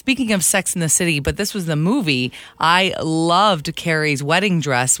 Speaking of Sex in the City, but this was the movie. I loved Carrie's wedding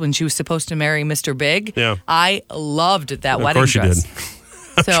dress when she was supposed to marry Mr. Big. Yeah, I loved that of wedding course dress. You did.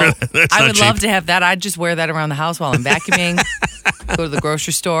 So I would love to have that. I'd just wear that around the house while I'm vacuuming. Go to the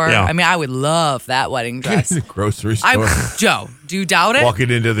grocery store. Yeah. I mean, I would love that wedding dress. The grocery store. Joe, do you doubt it?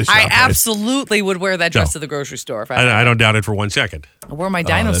 Walking into the shop. I absolutely would wear that dress Joe. to the grocery store. If I don't doubt it for 1 second. I wore my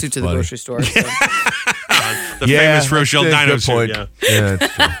dino suit to the grocery store. So. The famous Rochelle dino suit. Point. Yeah,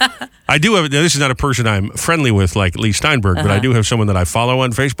 that's true. I do have. This is not a person I'm friendly with, like Lee Steinberg, but I do have someone that I follow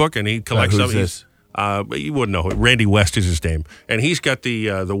on Facebook, and he collects who's some. this? You wouldn't know. Randy West is his name, and he's got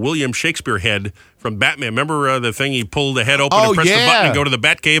the William Shakespeare head from Batman. Remember the thing he pulled the head open and press the button and go to the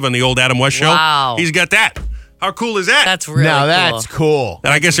Batcave on the old Adam West show? Wow. He's got that. How cool is that? That's really now cool. that's cool.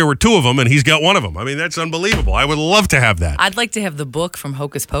 And I guess there were two of them, and he's got one of them. I mean, that's unbelievable. I would love to have that. I'd like to have the book from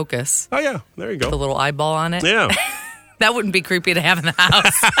Hocus Pocus. Oh, yeah. There you go. The little eyeball on it. Yeah. That wouldn't be creepy to have in the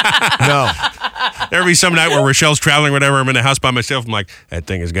house. No. There'll be some night where Rochelle's traveling or whatever. I'm in the house by myself. I'm like, that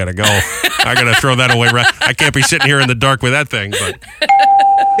thing has got to go. I got to throw that away. I can't be sitting here in the dark with that thing. But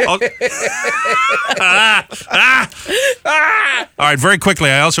All right, very quickly,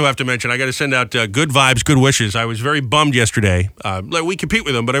 I also have to mention, I got to send out good vibes, good wishes. I was very bummed yesterday. We compete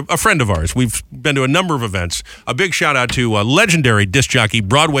with him, but a friend of ours. We've been to a number of events. A big shout out to legendary disc jockey,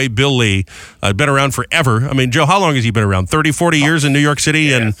 Broadway Bill Lee. Been around forever. I mean, Joe, how long has he been around? 30, 40 years in New York City?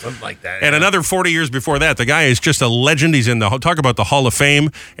 Yeah, and something like that. And another 40 years before that. The guy is just a legend. He's in talk about the Hall of Fame,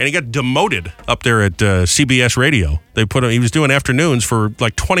 and he got demoted up there at CBS Radio. They put him, he was doing afternoons for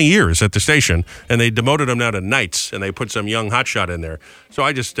like 20 years at the station, and they demoted him now to nights, and they put some young hotshot in there. So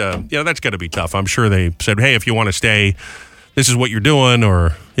I just, that's got to be tough. I'm sure they said, hey, if you want to stay, this is what you're doing,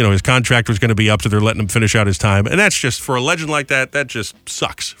 or, his contract was going to be up, so they're letting him finish out his time. And that's just, for a legend like that just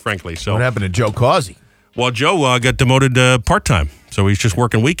sucks, frankly. So what happened to Joe Causey? Well, Joe got demoted part-time, so he's just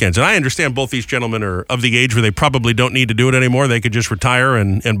working weekends. And I understand both these gentlemen are of the age where they probably don't need to do it anymore. They could just retire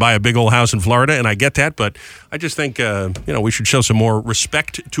and buy a big old house in Florida, and I get that. But I just think, we should show some more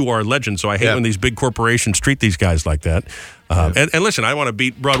respect to our legends. So I hate when these big corporations treat these guys like that. And listen, I want to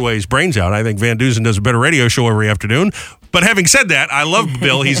beat Broadway's brains out. I think Van Dusen does a better radio show every afternoon. But having said that, I love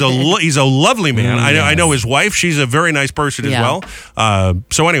Bill. He's a lovely man. I know his wife. She's a very nice person as well.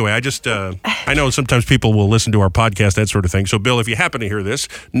 So anyway, I know sometimes people will listen to our podcast, that sort of thing. So Bill, if you happen to hear this,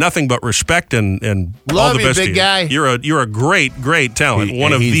 nothing but respect and all the best big to you. Guy. You're a great talent.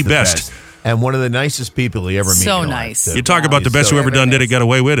 One of the best. And one of the nicest people he ever met. So nice. You talk about the best who ever done did it, got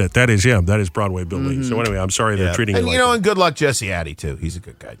away with it. That is Broadway Bill Lee. So anyway, I'm sorry they're treating you like that. And good luck Jesse Addy, too. He's a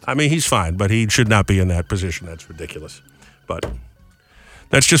good guy. I mean, he's fine, but he should not be in that position. That's ridiculous. But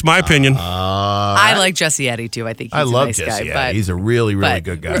that's just my opinion. I like Jesse Eddy, too. I think he's a nice Jesse guy. But he's a really, really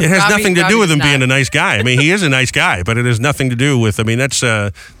good guy. It has nothing to do with him Robbie's being a nice guy. I mean, he is a nice guy, but it has nothing to do with, that's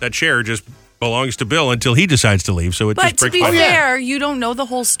that chair just belongs to Bill until he decides to leave. So it just But to breaks be my fair, you don't know the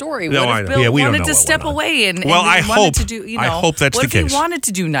whole story. No, What I if know. Bill Yeah, we don't wanted know to what step went on. away and Well, and I wanted hope- to do, I hope that's what the if case. he wanted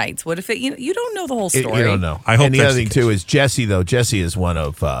to do nights? What if you don't know the whole story? You don't know. I hope and the that's other the thing, case. too, is Jesse, though. Jesse is one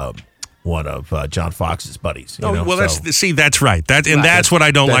of John Fox's buddies. That's right. That's what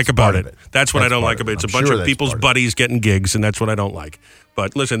I don't like about it. That's what I don't like about it. It's a bunch of people's buddies getting gigs, and that's what I don't like.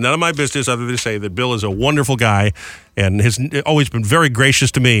 But listen, none of my business other than to say that Bill is a wonderful guy and has always been very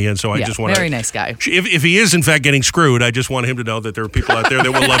gracious to me. And so I just want to. Very nice guy. If he is, in fact, getting screwed, I just want him to know that there are people out there that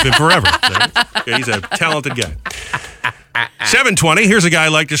will love him forever. Okay, he's a talented guy. 7:20. Here's a guy I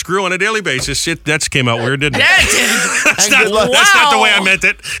like to screw on a daily basis. That came out weird, didn't it? That's not the way I meant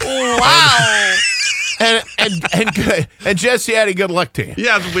it. Wow. And Jesse Addy, good luck to you.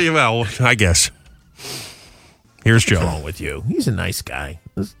 Yeah, well, I guess. Here's Joe. What's wrong with you? He's a nice guy.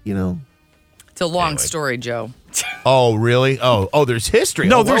 It's a long story, Joe. Oh, really? Oh, there's history.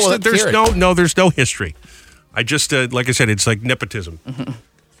 No, there's no history. I just like I said, it's like nepotism.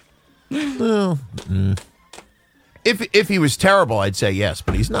 Well, if he was terrible, I'd say yes,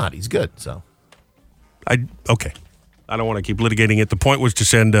 but he's not. He's good. So, okay. I don't want to keep litigating it. The point was to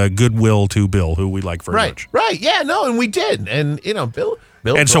send goodwill to Bill, who we like very much. Right. Yeah. No, and we did. And Bill.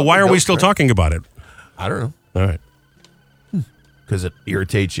 And so, why are we still talking about it? I don't know. All right. Because it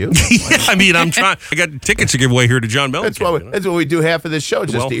irritates you. Yeah, I mean, I'm trying. I got tickets to give away here to John Mellencamp. That's what we do half of this show,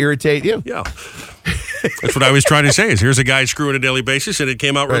 just to irritate you. Yeah. That's what I was trying to say. Is here's a guy screwing a daily basis, and it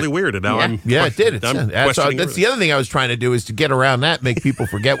came out really weird. And now it did. That's the other thing I was trying to do is to get around that, make people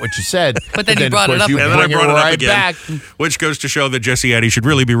forget what you said. But then you brought it up again. And then I brought it up right again, back. which goes to show that Jesse Addy should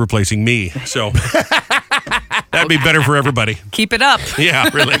really be replacing me. So that'd be better for everybody. Keep it up. Yeah,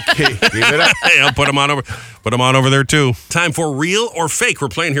 really. Keep it up. Hey, I'll put them on over there too. Time for Real or Fake. We're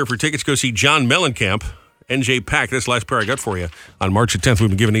playing here for tickets. Go see John Mellencamp. NJ Pack, this last pair I got for you. On March the 10th, we've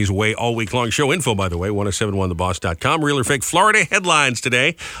been giving these away all week long. Show info, by the way, 1071theboss.com. Real or fake Florida headlines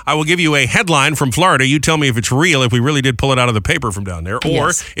today. I will give you a headline from Florida. You tell me if it's real, if we really did pull it out of the paper from down there,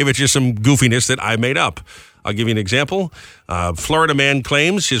 or if it's just some goofiness that I made up. I'll give you an example. Florida man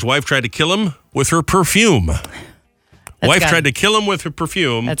claims his wife tried to kill him with her perfume. Wife tried to kill him with her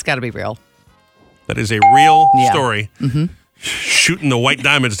perfume. That's got to be real. That is a real story. Mm-hmm. Shooting the white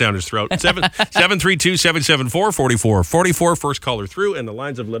diamonds down his throat. 732-774-4444. First caller through, and the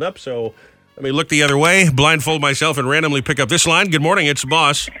lines have lit up. So let me look the other way, blindfold myself, and randomly pick up this line. Good morning. It's the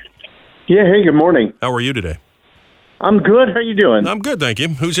boss. Yeah, hey, good morning. How are you today? I'm good. How you doing? I'm good, thank you.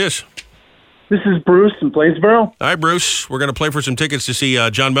 Who's this? This is Bruce in Plainsboro. Hi, Bruce. We're going to play for some tickets to see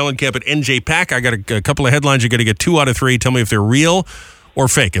John Mellencamp at NJ Pack. I got a couple of headlines. You got to get 2 out of 3. Tell me if they're real or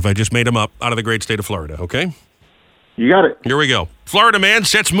fake, if I just made them up out of the great state of Florida, okay? You got it. Here we go. Florida man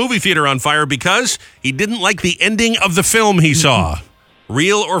sets movie theater on fire because he didn't like the ending of the film he saw.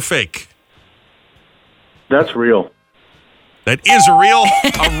 Real or fake? That's real. That is a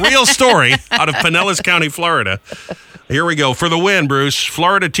real story out of Pinellas County, Florida. Here we go. For the win, Bruce.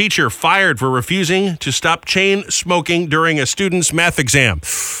 Florida teacher fired for refusing to stop chain smoking during a student's math exam.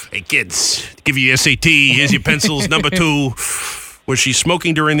 Hey, kids, give you your SAT. Here's your pencils. Number 2. Was she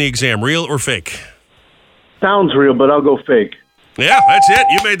smoking during the exam? Real or fake? Sounds real, but I'll go fake. Yeah, that's it.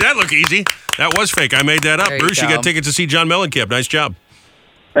 You made that look easy. That was fake. I made that up. There Bruce, you you go. got tickets to see John Mellencamp. Nice job.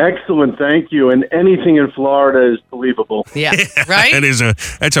 Excellent, thank you. And anything in Florida is believable. Yeah, right?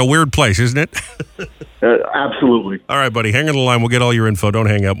 That's a weird place, isn't it? Absolutely. All right, buddy. Hang on the line. We'll get all your info. Don't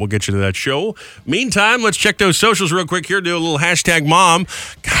hang up. We'll get you to that show. Meantime, let's check those socials real quick here. Do a little hashtag mom.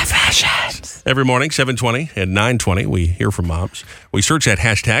 Confessions. Every morning, 7:20 and 9:20, we hear from moms. We search that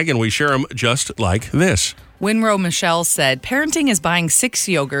hashtag and we share them just like this. Winrow Michelle said, parenting is buying 6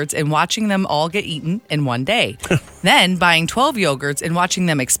 yogurts and watching them all get eaten in one day. Then buying 12 yogurts and watching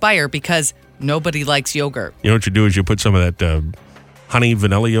them expire because nobody likes yogurt. You know what you do is you put some of that honey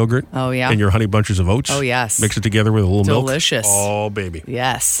vanilla yogurt in your honey bunches of oats. Oh, yes. Mix it together with a little milk. Delicious. Oh, baby.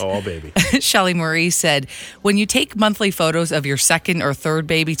 Yes. Oh, baby. Shelly Marie said, when you take monthly photos of your second or third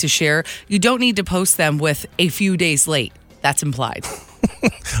baby to share, you don't need to post them with a few days late. That's implied.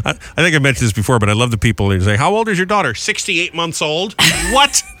 I think I mentioned this before, but I love the people who say, how old is your daughter? 68 months old.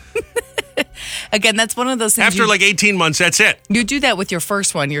 What? Again, that's one of those things. After like 18 months, that's it. You do that with your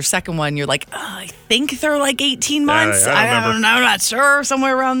first one. Your second one, you're like, I think they're like 18 months. I don't remember. I'm not sure.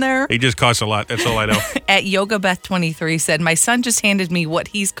 Somewhere around there. He just costs a lot. That's all I know. At YogaBeth23 said, my son just handed me what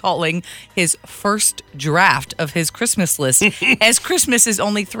he's calling his first draft of his Christmas list, as Christmas is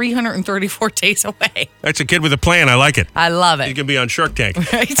only 334 days away. That's a kid with a plan. I like it. I love He's it. going to be on Shark Tank.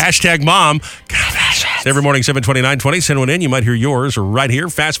 Right? Hashtag mom. Confessions. Every morning, 7:20, 9:20. Send one in. You might hear yours right here.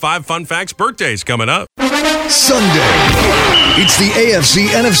 Fast 5 Fun Facts. Birthdays coming up. Sunday. It's the AFC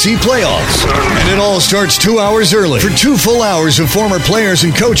NFC playoffs, and it all starts 2 hours early for 2 full hours of former players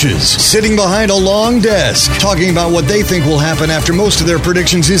and coaches sitting behind a long desk talking about what they think will happen after most of their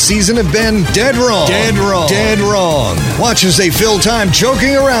predictions this season have been dead wrong. Dead wrong. Dead wrong. Watch as they fill time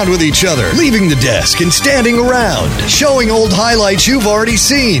joking around with each other, leaving the desk and standing around, showing old highlights you've already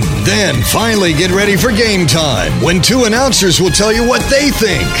seen. Then finally get ready for game time when 2 announcers will tell you what they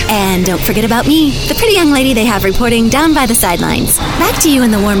think. And don't forget about me, the pretty young lady they have reporting down by the sidelines. Back to you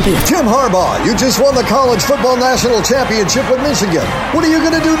in the warm booth. Tim Harbaugh, you just won the college football national championship with Michigan. What are you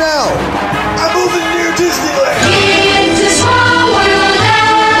going to do now? I'm moving near Disneyland. It's a small world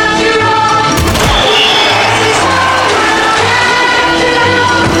after all. It's a small world after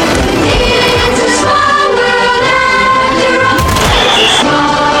all. It's a small world after all. It's a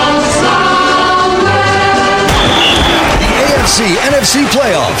small world. The AFC NFC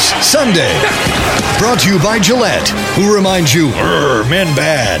playoffs, Sunday. Brought to you by Gillette, who reminds you, men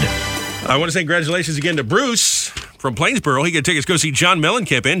bad. I want to say congratulations again to Bruce from Plainsboro. He got tickets to go see John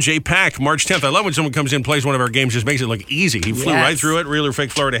Mellencamp and Jay Pack March 10th. I love when someone comes in, plays one of our games, just makes it look easy. He flew right through it, real or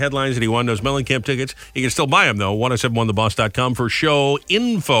fake Florida headlines, and he won those Mellencamp tickets. You can still buy them, though. 1071theboss.com for show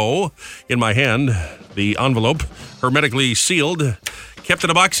info. In my hand, the envelope, hermetically sealed. Kept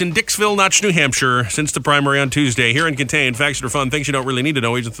in a box in Dixville, Notch, New Hampshire, since the primary on Tuesday. Here and contained facts that are fun, things you don't really need to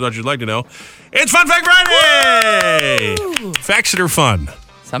know, even thought you'd like to know. It's Fun Fact Friday! Woo! Facts that are fun.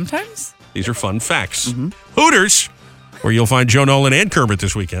 Sometimes. These are fun facts. Hooters, where you'll find Joe Nolan and Kermit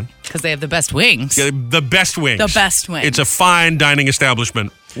this weekend. Because they have the best wings. Yeah, the best wings. The best wings. It's a fine dining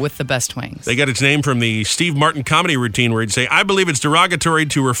establishment. With the best wings. They got its name from the Steve Martin comedy routine where he'd say, I believe it's derogatory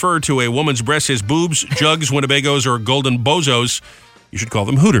to refer to a woman's breasts as boobs, jugs, Winnebagos, or golden bozos. You should call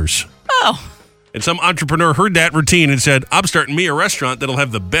them Hooters. Oh. And some entrepreneur heard that routine and said, I'm starting me a restaurant that'll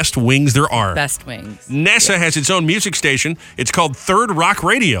have the best wings there are. Best wings. NASA has its own music station. It's called Third Rock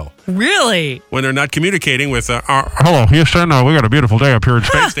Radio. Really? When they're not communicating with, hello, Houston, we got a beautiful day up here in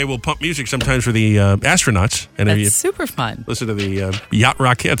space. They will pump music sometimes for the astronauts. And That's if you super fun. listen to the Yacht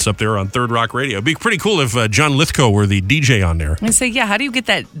Rockettes up there on Third Rock Radio. It'd be pretty cool if John Lithgow were the DJ on there. I say, yeah, how do you get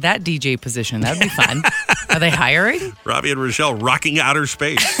that DJ position? That would be fun. Are they hiring? Robbie and Rochelle rocking outer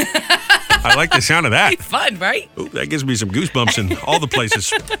space. I like the sound of that. Fun, right? Ooh, that gives me some goosebumps in all the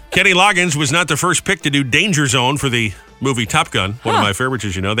places. Kenny Loggins was not the first pick to do Danger Zone for the movie Top Gun, one of my favorites,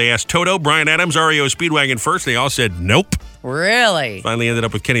 as you know. They asked Toto, Bryan Adams, REO Speedwagon first. They all said nope. Really? Finally ended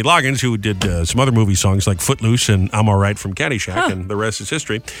up with Kenny Loggins, who did some other movie songs like Footloose and I'm All Right from Caddyshack, and the rest is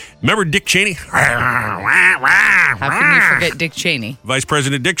history. Remember Dick Cheney? How can you forget Dick Cheney? Vice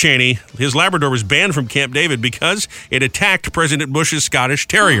President Dick Cheney, his Labrador was banned from Camp David because it attacked President Bush's Scottish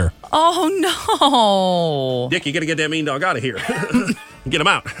Terrier. Oh, no. Dick, you got to get that mean dog out of here. Get him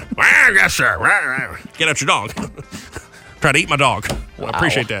out. Yes, sir. Get out your dog. Try to eat my dog. I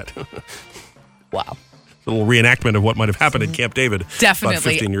appreciate that. Wow. A little reenactment of what might have happened at Camp David Definitely about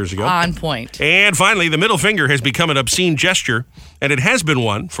 15 years ago. on point. And finally, the middle finger has become an obscene gesture, and it has been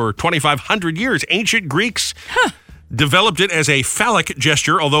one for 2,500 years. Ancient Greeks developed it as a phallic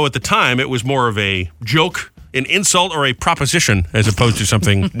gesture, although at the time it was more of a joke, an insult, or a proposition as opposed to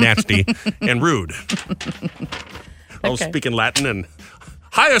something nasty and rude. I was speaking Latin and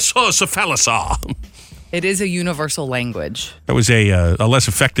hyasocephalasa. It is a universal language. That was a less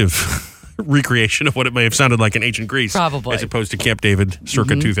effective recreation of what it may have sounded like in ancient Greece. Probably. As opposed to Camp David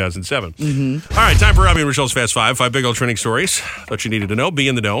circa 2007. All right, time for Robby and Rochelle's Fast Five. 5 big old trending stories that you needed to know. Be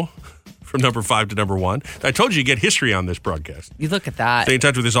in the know from number 5 to number 1. I told you you get history on this broadcast. You look at that. Stay in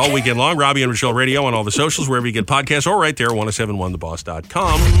touch with us all weekend long. Robby and Rochelle Radio on all the socials, wherever you get podcasts, or right there,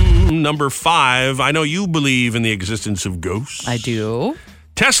 1071theboss.com. Number 5, I know you believe in the existence of ghosts. I do.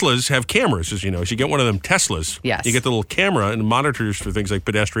 Teslas have cameras, as you know. So you get one of them Teslas. Yes. You get the little camera and monitors for things like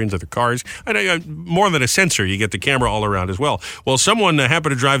pedestrians, other cars. I know, more than a sensor, you get the camera all around as well. Well, someone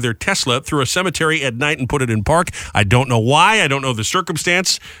happened to drive their Tesla through a cemetery at night and put it in park. I don't know why. I don't know the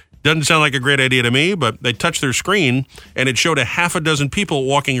circumstance. Doesn't sound like a great idea to me, but they touched their screen, and it showed a half a dozen people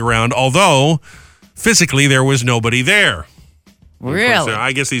walking around, although physically there was nobody there. Really?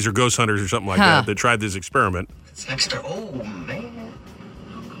 I guess these are ghost hunters or something like that that tried this experiment. It's next to, oh, man.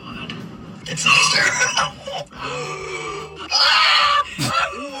 It's next to.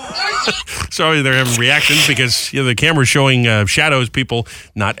 Sorry, they're having reactions because the camera's showing shadows, people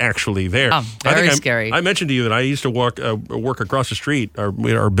not actually there. Oh, very scary. I mentioned to you that I used to work across the street.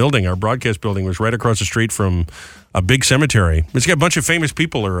 Our building, our broadcast building, was right across the street from a big cemetery. It's got a bunch of famous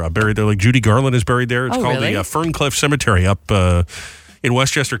people are buried there. Like Judy Garland is buried there. It's called the Ferncliff Cemetery up in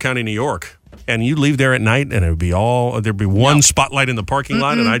Westchester County, New York. And you leave there at night, and there'd be one spotlight in the parking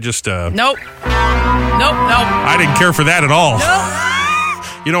lot, and I just Nope. I didn't care for that at all. Nope.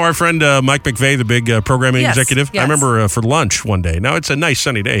 You know our friend Mike McVeigh, the big programming executive? Yes. I remember for lunch one day. Now, it's a nice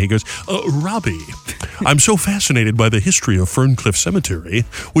sunny day. He goes, Robby, I'm so fascinated by the history of Ferncliff Cemetery.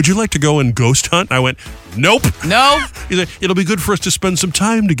 Would you like to go and ghost hunt? I went, nope. No. He's like, it'll be good for us to spend some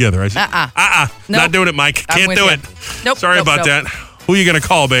time together. I said, Nope. Not doing it, Mike. Can't do it. Nope. Sorry about that. Who are you going to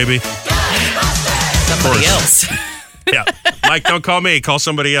call, baby? Somebody else. Yeah. Mike, don't call me. Call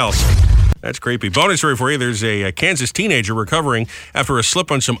somebody else. That's creepy. Bonus story for you. There's a Kansas teenager recovering after a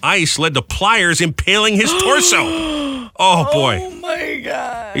slip on some ice led to pliers impaling his torso. Oh, boy. Oh, my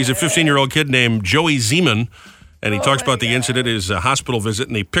God. He's a 15-year-old kid named Joey Zeman, and he talks about the incident, his hospital visit,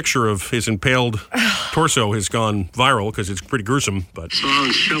 and the picture of his impaled torso has gone viral because it's pretty gruesome. But So I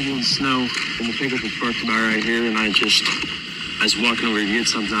was shoveling snow in the pickup in parking lot right here, and I was walking over to get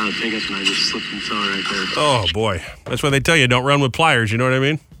something out of the pickup, and I just slipped and fell right there. oh, boy. That's why they tell you don't run with pliers. You know what I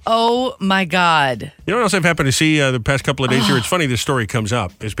mean? Oh, my God. You know what else I've happened to see the past couple of days here? It's funny this story comes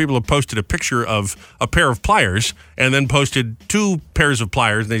up. Is people have posted a picture of a pair of pliers and then posted 2 pairs of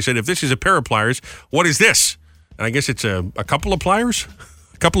pliers. And they said, if this is a pair of pliers, what is this? And I guess it's a couple of pliers?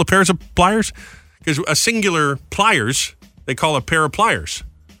 A couple of pairs of pliers? Because a singular pliers, they call a pair of pliers.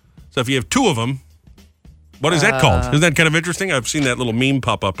 So if you have 2 of them, what is that called? Isn't that kind of interesting? I've seen that little meme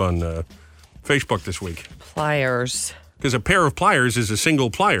pop up on Facebook this week. Pliers. Because a pair of pliers is a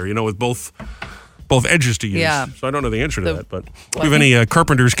single plier, with both edges to use. Yeah. So I don't know the answer to that. But if you have any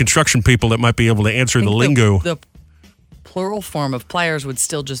carpenters, construction people that might be able to answer the lingo. The plural form of pliers would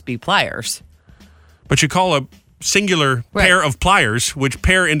still just be pliers. But you call a singular pair of pliers, which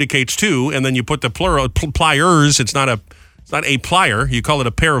pair indicates 2, and then you put the plural pliers. It's not a plier. You call it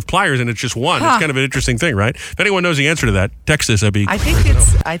a pair of pliers, and it's just one. It's kind of an interesting thing, right? If anyone knows the answer to that, text us. I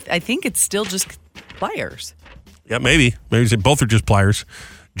think it's still just pliers. Yeah, maybe. Maybe both are just pliers.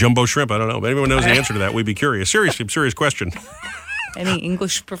 Jumbo shrimp, I don't know. If anyone knows the answer to that, we'd be curious. Seriously, serious question. Any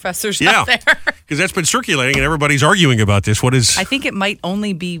English professors out there? Because that's been circulating and everybody's arguing about this. What is... I think it might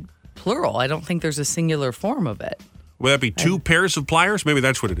only be plural. I don't think there's a singular form of it. Would that be 2 pairs of pliers? Maybe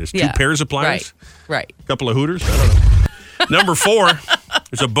that's what it is. 2 Yeah. pairs of pliers? Right. A couple of Hooters? I don't know. Number 4,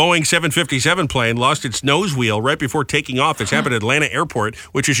 there's a Boeing 757 plane lost its nose wheel right before taking off. It's happened at Atlanta Airport,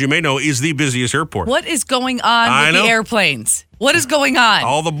 which, as you may know, is the busiest airport. What is going on with the airplanes? What is going on?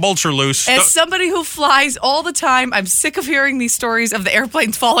 All the bolts are loose. As somebody who flies all the time, I'm sick of hearing these stories of the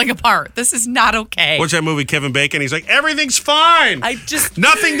airplanes falling apart. This is not okay. What's that movie, Kevin Bacon? He's like, everything's fine.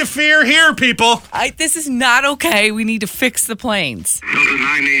 Nothing to fear here, people. This is not okay. We need to fix the planes. Delta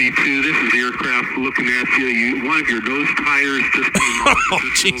 982, this is the aircraft looking at you. One of your nose tires just came off.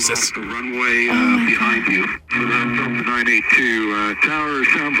 Oh, Jesus. The runway behind you. Delta 982, tower,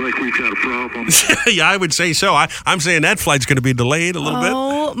 sounds like we've got a problem. Yeah, I would say so. I'm saying that flight's going to be delayed a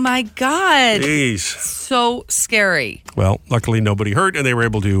little bit. Oh, my God. Jeez. So scary. Well, luckily nobody hurt, and they were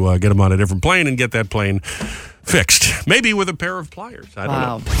able to get him on a different plane and get that plane fixed. Maybe with a pair of pliers. I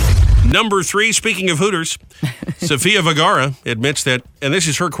don't know. Number 3, speaking of Hooters, Sofia Vergara admits that, and this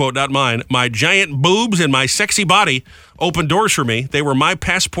is her quote, not mine, my giant boobs and my sexy body opened doors for me. They were my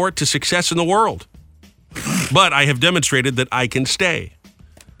passport to success in the world. But I have demonstrated that I can stay.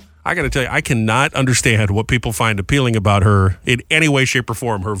 I got to tell you, I cannot understand what people find appealing about her in any way, shape, or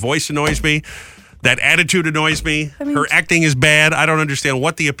form. Her voice annoys me. That attitude annoys me. Her acting is bad. I don't understand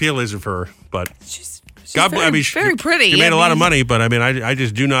what the appeal is of her. But she's very pretty. She made a lot of money, but I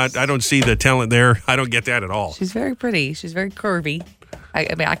just do not. I don't see the talent there. I don't get that at all. She's very pretty. She's very curvy.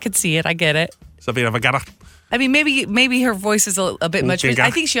 I could see it. I get it. Sofia Vergara. Maybe her voice is a bit much. But I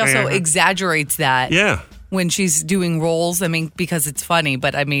think she also exaggerates that. Yeah. When she's doing roles, because it's funny,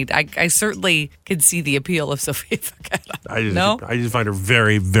 but I certainly could see the appeal of Sofia Vergara. I just find her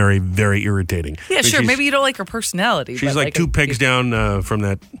very, very, very irritating. Yeah, sure. Maybe you don't like her personality. She's like 2 pegs down from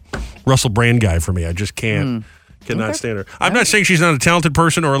that Russell Brand guy for me. I just cannot stand her. I'm not saying she's not a talented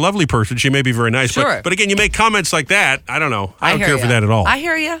person or a lovely person. She may be very nice. Sure. But again, you make comments like that. I don't know. I don't care for that at all. I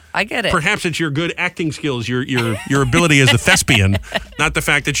hear you. I get it. Perhaps it's your good acting skills, your ability as a thespian, not the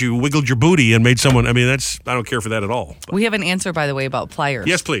fact that you wiggled your booty and made someone. I don't care for that at all. We have an answer, by the way, about pliers.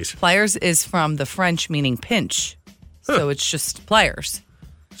 Yes, please. Pliers is from the French meaning pinch. So it's just pliers.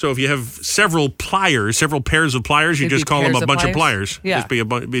 So if you have several pairs of pliers, you just call them a bunch of pliers. Yeah.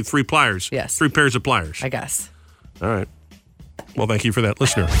 Just be 3 pliers. Yes. 3 pairs of pliers. I guess. All right. Well, thank you for that,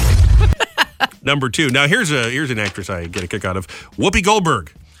 listener. Number 2. Now, here's an actress I get a kick out of. Whoopi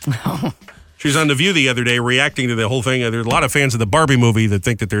Goldberg. She was on The View the other day reacting to the whole thing. There's a lot of fans of the Barbie movie that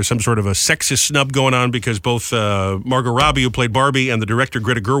think that there's some sort of a sexist snub going on because both Margot Robbie, who played Barbie, and the director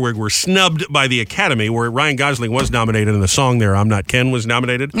Greta Gerwig were snubbed by the Academy, where Ryan Gosling was nominated and the song there, I'm Not Ken, was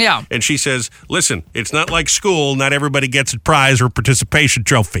nominated. Yeah. And she says, listen, it's not like school. Not everybody gets a prize or participation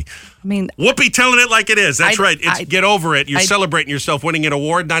trophy. Whoopi telling it like it is. That's right. Get over it. You're celebrating yourself winning an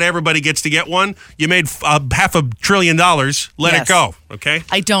award. Not everybody gets to get one. You made $500 billion. Let it go. Okay?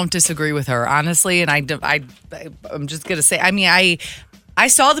 I don't disagree with her, honestly. And I'm just going to say, I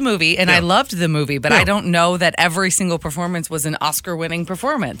saw the movie and I loved the movie, but I don't know that every single performance was an Oscar-winning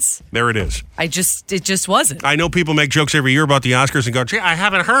performance. There it is. It just wasn't. I know people make jokes every year about the Oscars and go, gee, I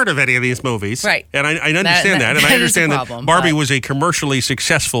haven't heard of any of these movies. Right. And I understand that. And I understand that Barbie was a commercially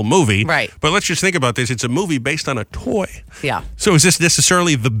successful movie. Right. But let's just think about this. It's a movie based on a toy. Yeah. So is this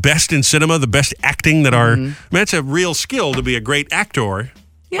necessarily the best in cinema, the best acting that are... it's a real skill to be a great actor.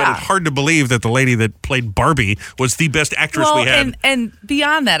 Yeah. But it's hard to believe that the lady that played Barbie was the best actress we had. And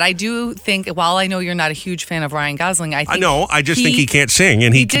beyond that, I do think, while I know you're not a huge fan of Ryan Gosling, I know. I just think he can't sing,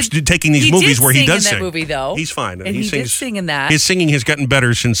 and he keeps taking these movies where he does sing. In that movie, though. He's fine. And he did sing in that. His singing has gotten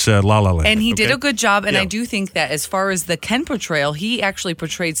better since La La Land. And he did a good job, and I do think that as far as the Ken portrayal, he actually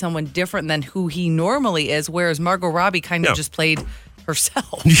portrayed someone different than who he normally is, whereas Margot Robbie kind of just played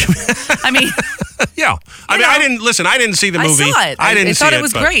herself. Yeah. I didn't see the movie. I saw it. I thought it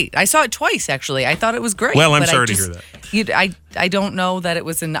was great. I saw it twice, actually. I thought it was great. Well, I'm sorry to hear that. I don't know that it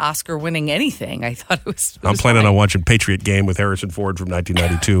was an Oscar-winning anything. I thought it was I'm planning on watching Patriot Game with Harrison Ford from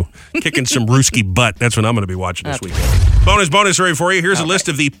 1992. Kicking some Ruski butt. That's what I'm going to be watching this weekend. Bonus story for you. Here's a list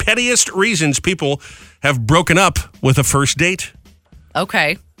of the pettiest reasons people have broken up with a first date.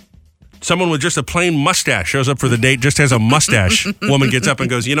 Okay. Someone with just a plain mustache shows up for the date, just has a mustache. Woman gets up and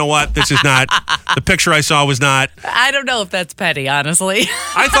goes, you know what? This is not, the picture I saw was not. I don't know if that's petty, honestly.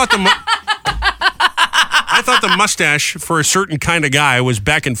 I thought the mustache for a certain kind of guy was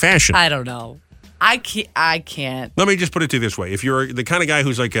back in fashion. I don't know. I can't. Let me just put it to you this way. If you're the kind of guy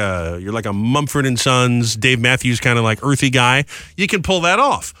who's you're like a Mumford & Sons, Dave Matthews kind of like earthy guy, you can pull that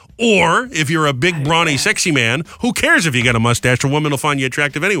off. Or if you're a big, brawny, sexy man, who cares if you got a mustache? A woman will find you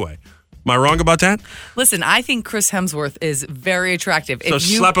attractive anyway. Am I wrong about that? Listen, I think Chris Hemsworth is very attractive. So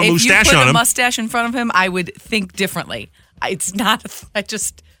slap a mustache on him. If you put a him. mustache in front of him, I would think differently. It's not. I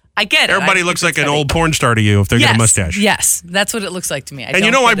get it. Everybody looks like an old porn star to you if they get a mustache. Yes, that's what it looks like to me.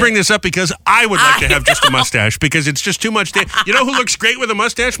 I bring this up because I would like to have just a mustache because it's just too much. You know who looks great with a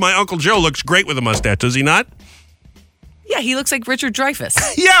mustache? My Uncle Joe looks great with a mustache. Does he not? Yeah, he looks like Richard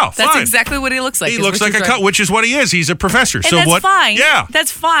Dreyfuss. Yeah, that's exactly what he looks like. He looks like a cut, which is what he is. He's a professor. And so that's what? Fine. Yeah,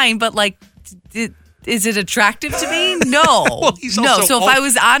 that's fine. But is it attractive to me? No. Well, no. So if I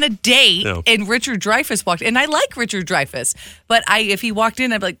was on a date and Richard Dreyfuss walked, and I like Richard Dreyfuss, but if he walked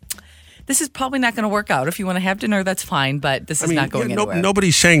in, I'd be like, this is probably not going to work out. If you want to have dinner, that's fine, but this is not going anywhere.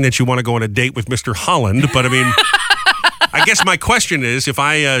 Nobody's saying that you want to go on a date with Mr. Holland, but I guess my question is, if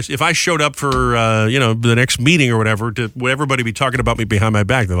I showed up for the next meeting or whatever, would everybody be talking about me behind my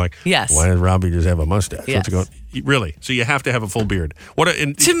back? They're like, yes. Why does Robby just have a mustache? Yes. What's it going? Really? So you have to have a full beard?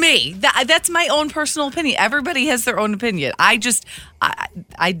 To me, that's my own personal opinion. Everybody has their own opinion. Guy it's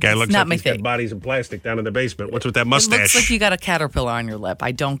looks not like my he's thing. got bodies of plastic down in the basement. What's with that It mustache? looks like you got a caterpillar on your lip.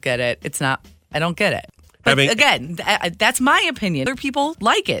 I don't get it. I don't get it. But again, that's my opinion. Other people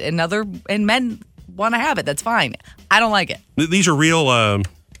like it, and men want to have it. That's fine. I don't like it. These are real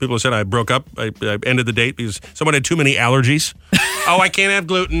people who said I broke up. I ended the date because someone had too many allergies. Oh, I can't have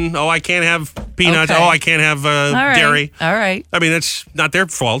gluten. Oh, I can't have peanuts. Okay. Oh, I can't have dairy. All right. I mean, that's not their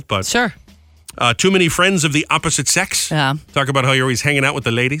fault, but sure. Too many friends of the opposite sex. Yeah. Talk about how you're always hanging out with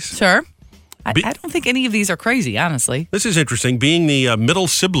the ladies. Sure. I don't think any of these are crazy, honestly. This is interesting. Being the middle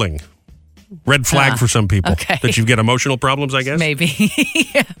sibling. Red flag for some people. Okay. That you get emotional problems, I guess. Maybe.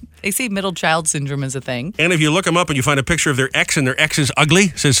 Yeah. They say middle child syndrome is a thing. And if you look them up and you find a picture of their ex and their ex is ugly,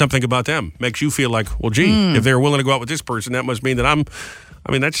 says something about them. Makes you feel like, well, gee, if they're willing to go out with this person, that must mean that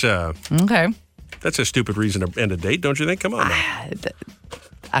that's okay. That's a stupid reason to end a date, don't you think? Come on now.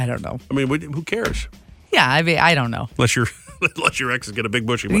 I don't know. I mean, who cares? Yeah, I don't know. Unless your ex has got a big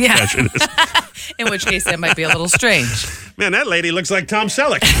bushy mustache. Yeah. In which case, that might be a little strange. Man, that lady looks like Tom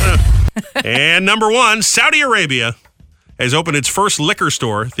Selleck. And number 1, Saudi Arabia has opened its first liquor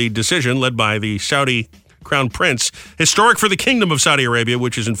store. The decision, led by the Saudi Crown Prince, historic for the Kingdom of Saudi Arabia,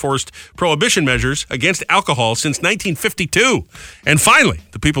 which has enforced prohibition measures against alcohol since 1952. And finally,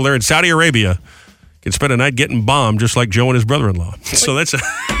 the people there in Saudi Arabia can spend a night getting bombed just like Joe and his brother-in-law. So that's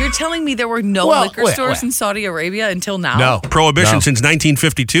You're telling me there were no liquor stores in Saudi Arabia until now? No. Prohibition since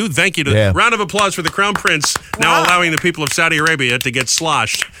 1952. Thank you. Round of applause for the Crown Prince, now allowing the people of Saudi Arabia to get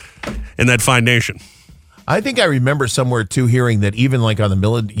sloshed in that fine nation. I think I remember somewhere, too, hearing that even like on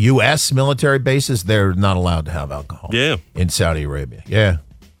the U.S. military bases, they're not allowed to have alcohol. Yeah. In Saudi Arabia. Yeah.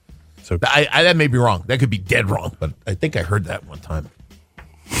 So that may be wrong. That could be dead wrong, but I think I heard that one time.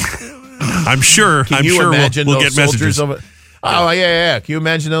 I'm sure. Can you imagine we'll those get messages. soldiers over? Yeah. Can you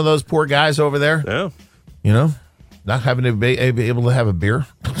imagine those poor guys over there? Yeah. You know, not having to be able to have a beer.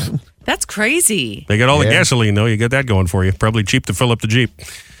 That's crazy. They got all the gasoline, though. You get that going for you. Probably cheap to fill up the Jeep.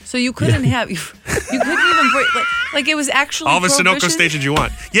 So you couldn't have, you couldn't even break, like it was actually all the Sunoco stations you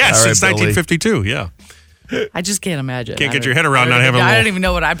want. Yes, since 1952, yeah. I just can't imagine. Can't get your head around not having I don't even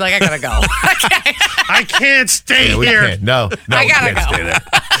know what I'd be like. I gotta go. I can't stay here. No, I gotta go. stay there.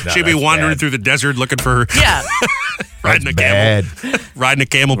 No, she'd be wandering through the desert looking for her. Yeah. riding a camel. Riding a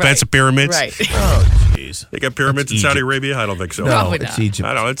camel past the pyramids. Right. Oh, jeez. They got pyramids in Saudi Arabia? I don't think so. No, Probably it's not. Egypt.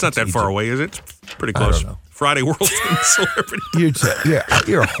 I don't know. It's not that far away, is it? It's pretty close. I don't know. Friday World Celebrity.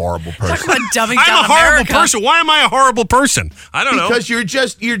 You're a horrible person. Talk about dumbing I'm down a horrible America. person. Why am I a horrible person? I don't know. Because you're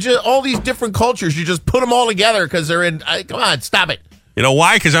just all these different cultures. You just put them all together because they're in. Come on, stop it. You know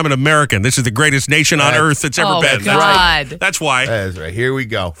why? Because I'm an American. This is the greatest nation on earth that's ever been. God. That's why. That's right. Here we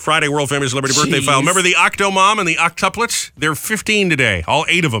go. Friday World Famous Celebrity Birthday Jeez. File. Remember the Octomom and the Octuplets? They're 15 today. All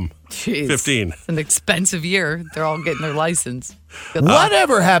 8 of them. Jeez. 15. It's an expensive year. They're all getting their license.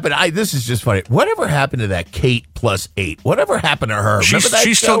 Whatever happened? This is just funny. Whatever happened to that Kate plus 8? Whatever happened to her? Remember that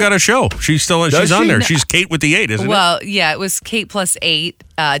She's show? still got a show. She's on she? there. She's Kate with the 8, isn't it? Well, yeah, it was Kate plus 8.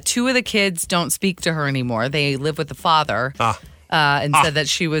 2 of the kids don't speak to her anymore. They live with the father. And said that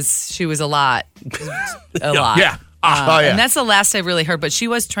she was a lot. A lot. Yeah. And that's the last I really heard. But she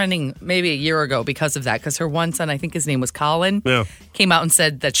was trending maybe a year ago because of that. Because her one son, I think his name was Colin, came out and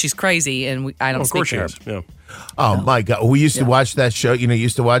said that she's crazy and I don't speak to her. Of course she is. Yeah. Oh, my God. We used to watch that show.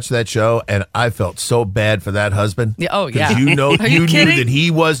 Used to watch that show, and I felt so bad for that husband. Yeah. Oh, yeah. 'Cause you Are you knew kidding? that he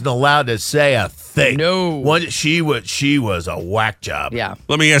wasn't allowed to say a thing. No. She was a whack job. Yeah.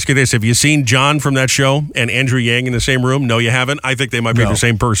 Let me ask you this. Have you seen John from that show and Andrew Yang in the same room? No, you haven't? I think they might be the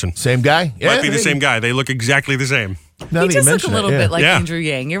same person. Same guy? Yeah, Might be the same guy. They look exactly the same. Now He that you does look a mention little it, bit like Andrew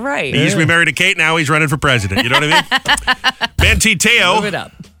Yang. You're right. He used to be married to Kate. Now he's running for president. You know what I mean? Manti Te'o. Move it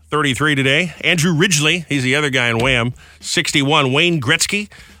up. 33 today. Andrew Ridgeley, he's the other guy in Wham. 61. Wayne Gretzky,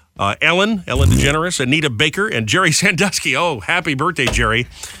 Ellen DeGeneres, Anita Baker, and Jerry Sandusky. Oh, happy birthday, Jerry.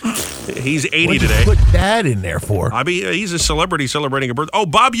 He's 80 What'd today. you put that in there for? He's a celebrity celebrating a birthday. Oh,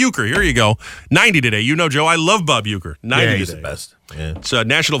 Bob Uecker. Here you go. 90 today. You know, Joe, I love Bob Uecker. 90 he's today. the best. Yeah. It's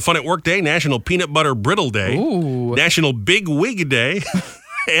National Fun at Work Day, National Peanut Butter Brittle Day, National Big Wig Day,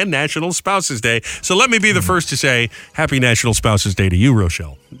 and National Spouses Day. So let me be the first to say Happy National Spouses Day to you,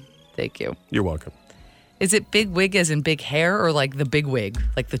 Rochelle. Thank you. You're welcome. Is it big wig as in big hair or like the big wig,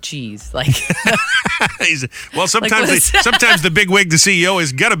 like the cheese? Like sometimes the big wig, the CEO,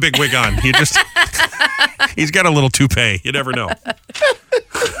 has got a big wig on. He's got a little toupee. You never know.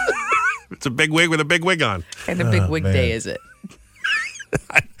 It's a big wig with a big wig on. And a big wig day is it?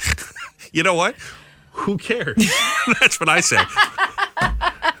 You know what? Who cares? That's what I say.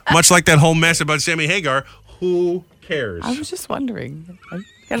 Much like that whole mess about Sammy Hagar, who cares? I was just wondering. I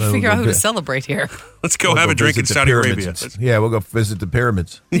got to figure out who to celebrate here. Let's go have a drink in Saudi Arabia. Yeah, we'll go visit the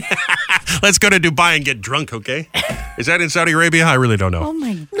pyramids. Let's go to Dubai and get drunk, okay? Is that in Saudi Arabia? I really don't know. Oh,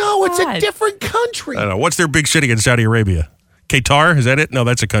 my God. No, it's a different country. I don't know. What's their big city in Saudi Arabia? Qatar? Is that it? No,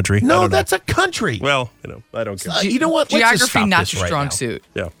 that's a country. No, that's a country. Well, I don't care. You know what? Let's just Geography, stop not this your right strong now. suit.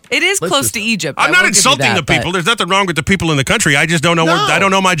 Yeah. It is close to Egypt. I'm I not will give you insulting that, the people. There's nothing wrong with the people in the country. I just don't know. I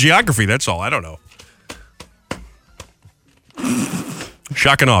don't know my geography. That's all. I don't know.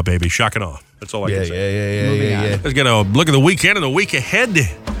 Shock and awe, baby. Shock and awe. That's all I can say. Yeah. Let's get a look at the weekend and the week ahead.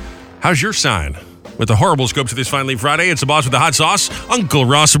 How's your sign? With the horrible scopes of this Finally Friday, it's the boss with the hot sauce, Uncle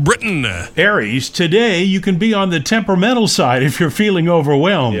Ross Britton. Aries, today you can be on the temperamental side if you're feeling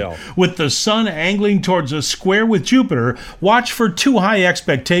overwhelmed. Yeah. With the sun angling towards a square with Jupiter, watch for too high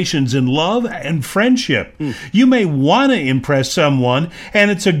expectations in love and friendship. You may want to impress someone, and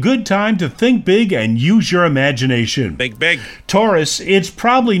it's a good time to think big and use your imagination. Think big. Taurus, it's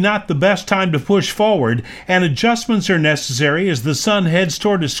probably not the best time to push forward, and adjustments are necessary as the sun heads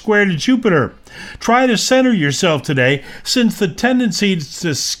toward a square to Jupiter. Try to center yourself today, since the tendency is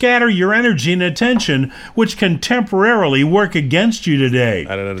to scatter your energy and attention, which can temporarily work against you today.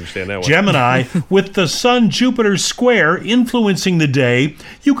 I don't understand that one. Gemini, with the Sun-Jupiter square influencing the day,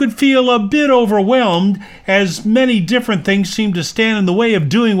 you could feel a bit overwhelmed, as many different things seem to stand in the way of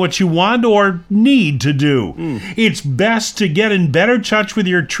doing what you want or need to do. It's best to get in better touch with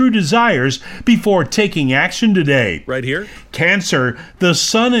your true desires before taking action today. Right here? Cancer, the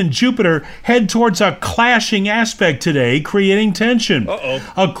Sun and Jupiter head towards a clashing aspect today, creating tension.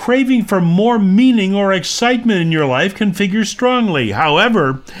 A craving for more meaning or excitement in your life can figure strongly.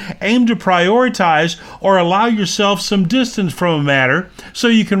 However, aim to prioritize or allow yourself some distance from a matter so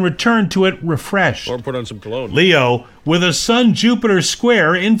you can return to it refreshed. Or put on some cologne. Leo, with a Sun-Jupiter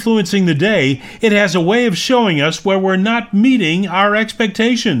square influencing the day, it has a way of showing us where we're not meeting our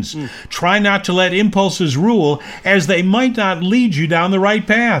expectations. Try not to let impulses rule, as they might not lead you down the right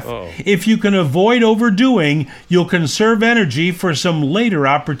path. If you can avoid overdoing, you'll conserve energy for some later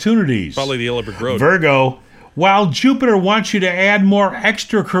opportunities. Probably the Yellow Brick Road. Virgo, while Jupiter wants you to add more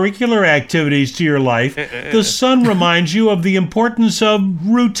extracurricular activities to your life, the Sun reminds you of the importance of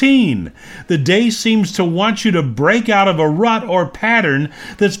routine. The day seems to want you to break out of a rut or pattern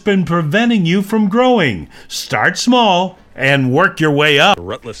that's been preventing you from growing. Start small and work your way up.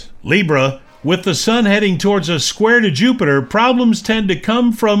 Rutless. Libra, with the Sun heading towards a square to Jupiter, problems tend to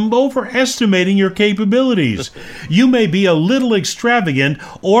come from overestimating your capabilities. You may be a little extravagant,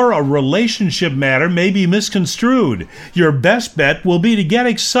 or a relationship matter may be misconstrued. Your best bet will be to get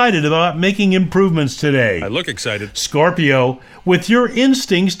excited about making improvements today. I look excited. Scorpio, with your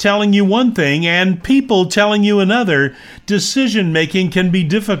instincts telling you one thing and people telling you another, decision-making can be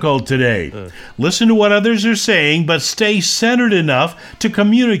difficult today. Listen to what others are saying, but stay centered enough to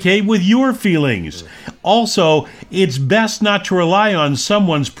communicate with your feelings. Also, it's best not to rely on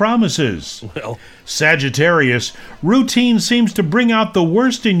someone's promises. Well, Sagittarius, routine seems to bring out the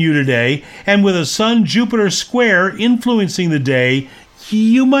worst in you today, and with a Sun-Jupiter square influencing the day,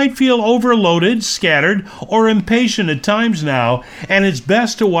 you might feel overloaded, scattered, or impatient at times now, and it's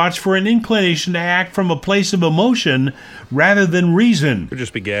best to watch for an inclination to act from a place of emotion rather than reason. could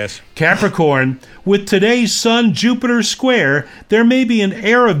just be gas. Capricorn, with today's Sun-Jupiter square, there may be an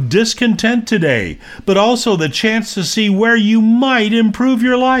air of discontent today, but also the chance to see where you might improve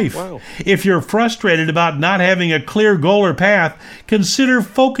your life. Wow. If you're frustrated about not having a clear goal or path, consider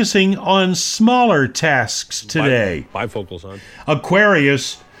focusing on smaller tasks today. Bifocals on. Aquarius,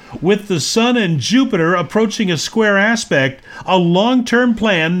 with the Sun and Jupiter approaching a square aspect, a long-term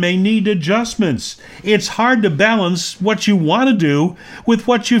plan may need adjustments. It's hard to balance what you want to do with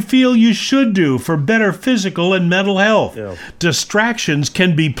what you feel you should do for better physical and mental health. Yeah. Distractions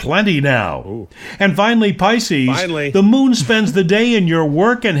can be plenty now. Ooh. And finally, Pisces, the moon spends the day in your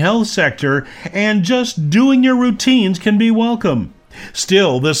work and health sector, and just doing your routines can be welcome.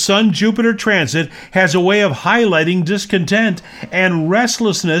 Still, the Sun-Jupiter transit has a way of highlighting discontent, and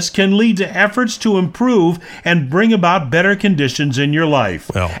restlessness can lead to efforts to improve and bring about better conditions in your life.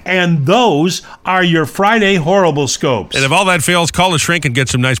 Well. And those are your Friday horrible scopes. And if all that fails, call a shrink and get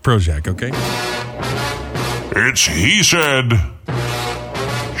some nice Prozac, okay? It's He Said,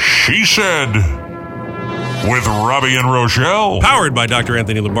 She Said, with Robby and Rochelle. Powered by Dr.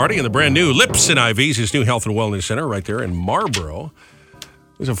 Anthony Lombardi and the brand new Lips and IVs, his new health and wellness center right there in Marlboro.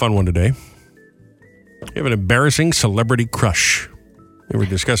 It was a fun one today. You have an embarrassing celebrity crush. We were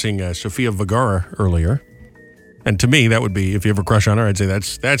discussing Sofia Vergara earlier. And to me, that would be, if you have a crush on her, I'd say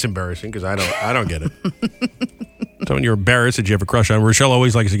that's embarrassing because I don't get it. So when you're embarrassed that you have a crush on, Rochelle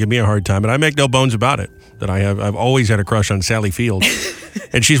always likes to give me a hard time, and I make no bones about it, that I've always had a crush on Sally Field.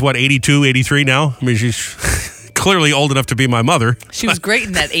 And she's, 82, 83 now? I mean, she's clearly old enough to be my mother. She was great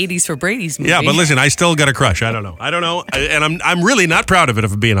in that 80s for Brady's movie. Yeah, but listen, I still got a crush. I don't know. And I'm really not proud of it,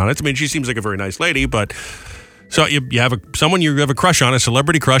 if I'm being honest. I mean, she seems like a very nice lady, but... So you have someone you have a crush on, a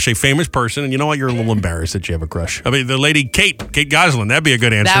celebrity crush, a famous person, and you know what? You're a little embarrassed that you have a crush. I mean, the lady Kate Gosselin, that'd be a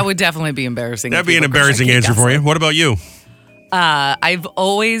good answer. That would definitely be embarrassing. That'd be an embarrassing answer for you. What about you? I've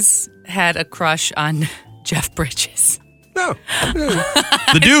always had a crush on Jeff Bridges. No,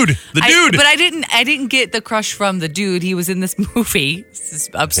 the dude. But I didn't get the crush from the dude. He was in this movie, this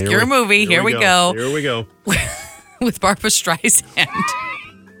obscure movie. Here we go. Here we go. With Barbra Streisand.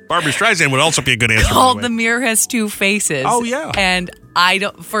 Barbra Streisand would also be a good answer. Called The Mirror Has Two Faces. Oh yeah. And I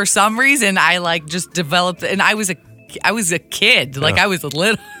don't. For some reason, I just developed. And I was a kid. Like I was a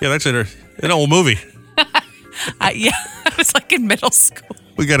little. Yeah, that's an old movie. I was like in middle school.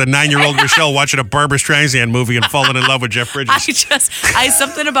 We got a 9-year-old Rochelle watching a Barbra Streisand movie and falling in love with Jeff Bridges. I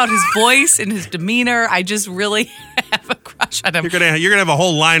something about his voice and his demeanor. I just really have a crush on him. You're gonna have a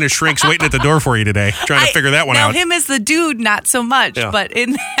whole line of shrinks waiting at the door for you today, trying to figure that one out. Now him as the dude, not so much, but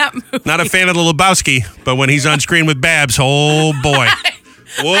in that movie, not a fan of the Lebowski, but when he's on screen with Babs, oh boy,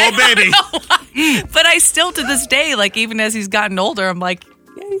 whoa baby. But I still, to this day, like even as he's gotten older, I'm like,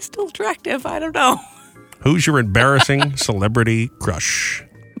 yeah, he's still attractive. I don't know. Who's your embarrassing celebrity crush?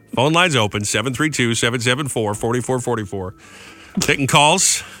 Phone lines open, 732-774-4444. Taking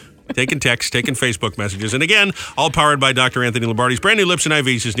calls, taking texts, taking Facebook messages. And again, all powered by Dr. Anthony Lombardi's brand new Lips and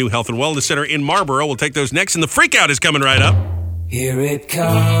IVs, his new health and wellness center in Marlboro. We'll take those next, and the freak out is coming right up. Here it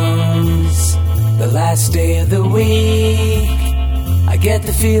comes, the last day of the week. I get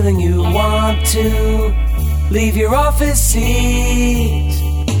the feeling you want to leave your office seat.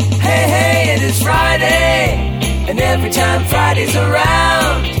 Hey, it is Friday, and every time Friday's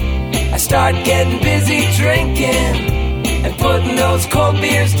around, I start getting busy drinking and putting those cold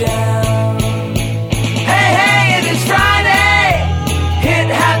beers down. Hey, it is Friday, hit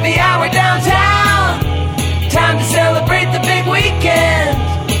happy hour downtown. Time to celebrate the big weekend,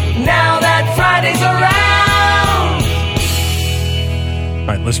 now that Friday's around. All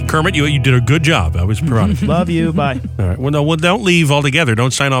right, listen, Kermit, you did a good job. I was proud of you. Love you. Bye. All right. Well, don't leave altogether.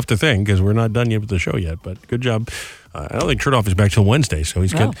 Don't sign off the thing because we're not done yet with the show yet. But good job. I don't think Chertoff is back till Wednesday, so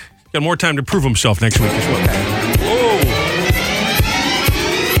he's got more time to prove himself next week as well. Whoa.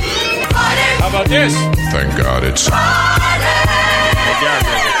 How about this? Thank God it's Friday.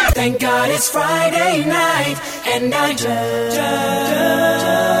 Thank God it's Friday night, and I just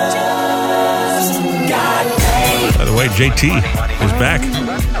got paid. By the way, JT is back.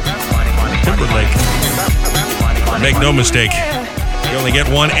 Timberlake. Make no mistake. You only get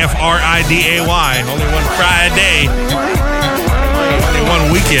one Friday. Only one Friday. Only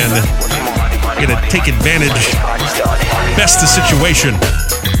one weekend. You gotta take advantage. Best the situation.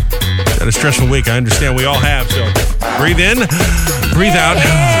 Had a stressful week. I understand we all have. So breathe in, breathe out.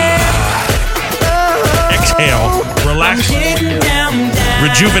 Exhale. Relax.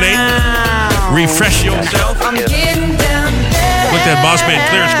 Rejuvenate. Refresh yourself. Look that boss man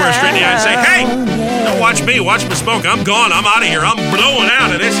clear and square straight in the eye and say, hey, don't watch me. Watch me smoke. I'm gone. I'm out of here. I'm blowing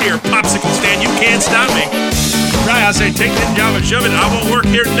out of this here popsicle stand. You can't stop me. Right, I say, take that job and shove it. I won't work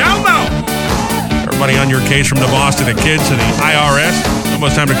here no more. Everybody on your case, from the boss to the kids to the IRS.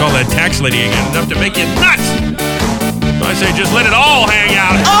 Almost time to call that tax lady again. Enough to make you nuts. So I say, just let it all hang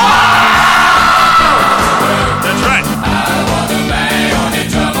out. Oh! That's right. I want to bang on your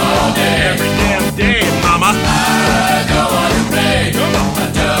drum all day. Every damn day, mama. I don't want to play. I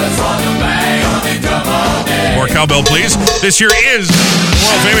just want to bang on your drum all day. More cowbell, please. This year is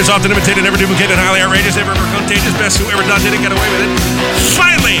world famous, often imitated, never duplicated, highly outrageous, never contagious, best who ever done did it, got away with it.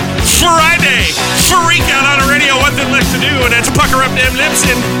 Finally, Friday, freak out on the radio, one thing left to do, and that's pucker up them lips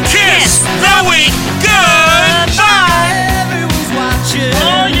and kiss the week goodbye. Everyone's watching.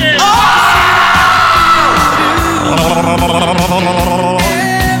 Oh, yeah.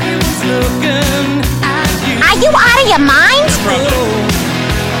 Everyone's looking at you. Are you out of your mind?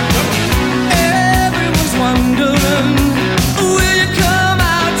 Everyone's wondering, will you come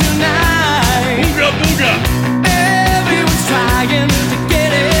out tonight? Booga, booga. Everyone's trying to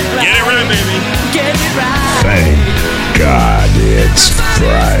get it right. Get it right, baby. Get it right. Thank God it's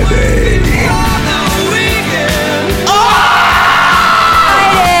Friday.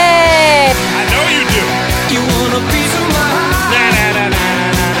 I know you do. You want a piece of my heart?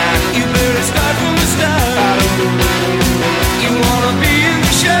 Nah. You better start from the start.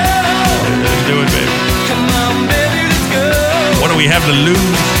 we have to lose.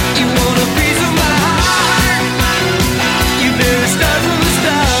 You want a piece of my heart? You better start from the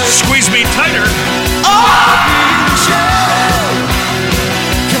start. Squeeze me tighter. Come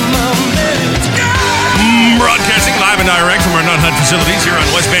on, let's go. Broadcasting live and direct from our Nut Hut facilities here on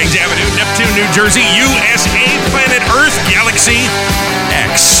West Bangs Avenue, Neptune, New Jersey, USA, planet Earth, Galaxy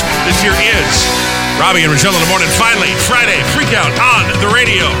X. This here is Robby and Rochelle in the morning. Finally, Friday, freak out on the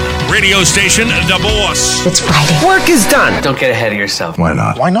radio. Radio station, The Boss. It's Friday. Work is done. Don't get ahead of yourself. Why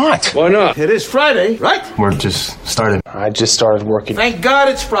not? Why not? Why not? It is Friday, right? Work just started. I just started working. Thank God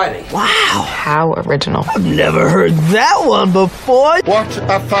it's Friday. Wow. How original. I've never heard that one before. What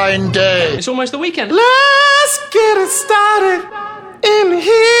a fine day. It's almost the weekend. Let's get it started in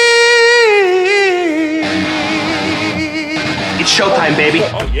here. It's showtime, baby.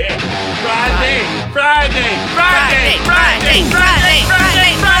 Oh, yeah. Friday, Friday, Friday, Friday, Friday, Friday, Friday,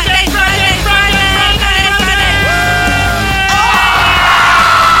 Friday, Friday,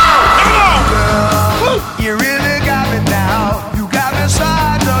 You really got me now. You got me so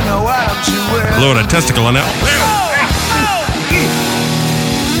I don't know what I'm doing. Blowing a testicle on that.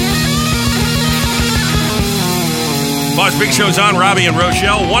 Boss Big Show's on. Robby and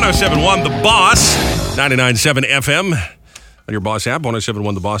Rochelle, 107.1 The Boss, 99.7 FM. On your Boss app,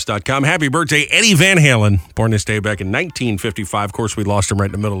 1071theboss.com. Happy birthday, Eddie Van Halen. Born this day back in 1955. Of course, we lost him right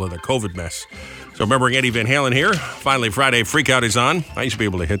in the middle of the COVID mess. So remembering Eddie Van Halen here. Finally, Friday Freak Out is on. I used to be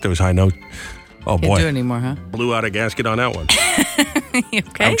able to hit those high notes. Oh, boy. Can't do it anymore, huh? Blew out a gasket on that one. You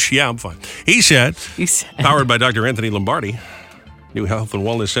okay? Ouch. Yeah, I'm fine. He said, powered by Dr. Anthony Lombardi. New Health and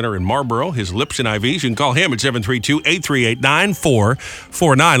Wellness Center in Marlboro. His lips and IVs. You can call him at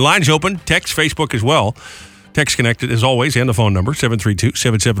 732-838-9449. Lines open. Text, Facebook as well. Text connected as always, and the phone number,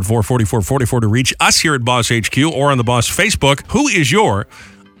 732-774-4444 to reach us here at Boss HQ or on the Boss Facebook. Who is your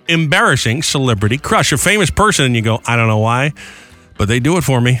embarrassing celebrity crush? A famous person, and you go, I don't know why, but they do it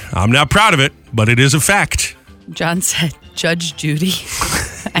for me. I'm not proud of it, but it is a fact. John said Judge Judy.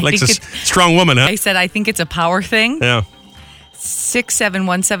 Likes a strong woman, huh? I said, I think it's a power thing. Yeah.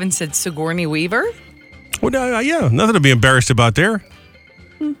 6717 said Sigourney Weaver. Well, yeah, nothing to be embarrassed about there.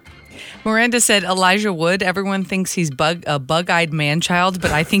 Miranda said Elijah Wood. Everyone thinks he's a bug-eyed man-child, but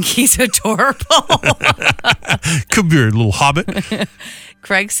I think he's adorable. Could be a little hobbit.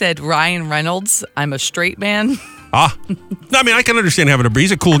 Craig said Ryan Reynolds. I'm a straight man. I mean, I can understand having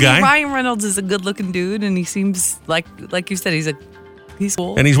he's a cool guy. Ryan Reynolds is a good-looking dude, and he seems like you said, he's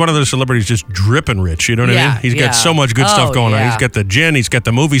cool. And he's one of those celebrities just dripping rich. You know what I mean? He's got so much good stuff going on. He's got the gin. He's got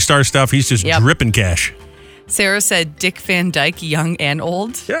the movie star stuff. He's just dripping cash. Sarah said Dick Van Dyke, young and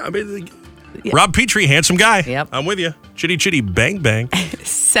old. Yeah, I mean, Rob Petrie, handsome guy. Yep. I'm with you. Chitty chitty bang bang.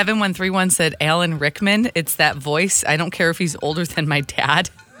 7131 said Alan Rickman. It's that voice. I don't care if he's older than my dad.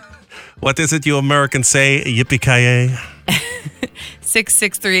 What is it you Americans say? Yippee-ki-yay.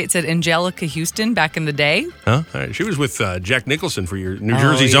 6638 said Angelica Houston back in the day. Huh? She was with Jack Nicholson for New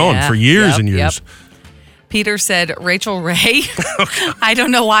Jersey's own for years and years. Yep. Peter said Rachel Ray. I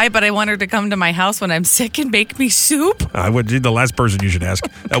don't know why, but I want her to come to my house when I'm sick and make me soup. I would be the last person you should ask.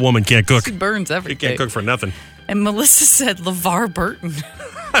 That woman can't cook. She burns everything. She can't cook for nothing. And Melissa said LeVar Burton.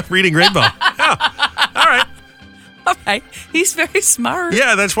 Reading Rainbow. Yeah. All right. All right. He's very smart.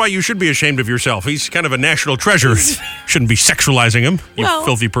 Yeah, that's why you should be ashamed of yourself. He's kind of a national treasure. Shouldn't be sexualizing him, you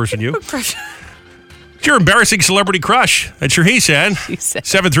filthy person, you. It's your embarrassing celebrity crush. That's your he said.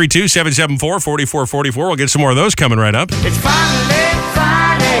 732-774-4444. We'll get some more of those coming right up. It's finally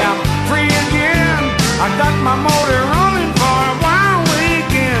Friday, I'm free again. I got my motor running for a wild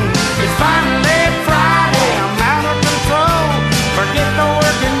weekend. It's finally Friday, I'm out of control. Forget the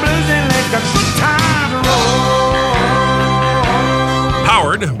working blues and let the good times roll.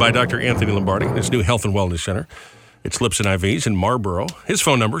 Powered by Dr. Anthony Lombardi, his new Health and Wellness Center. It's Lips and IVs in Marlboro. His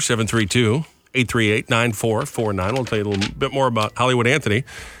phone number, 732-838-9449. We'll tell you a little bit more about Hollywood Anthony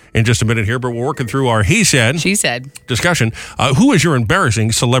in just a minute here, but we're working through our he said, she said discussion. Who is your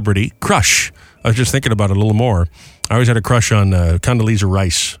embarrassing celebrity crush? I was just thinking about it a little more. I always had a crush on Condoleezza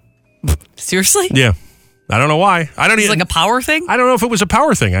Rice. Seriously? Yeah. I don't know why. It's like a power thing? I don't know if it was a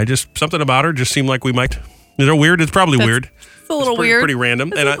power thing. Something about her just seemed like we might. Is it weird? It's probably weird. It's a little weird. Pretty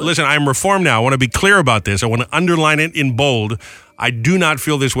random. And listen, I'm reformed now. I want to be clear about this. I want to underline it in bold. I do not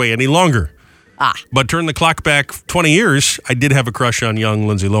feel this way any longer. But turn the clock back 20 years, I did have a crush on young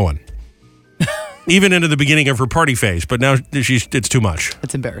Lindsay Lohan. Even into the beginning of her party phase. But now it's too much.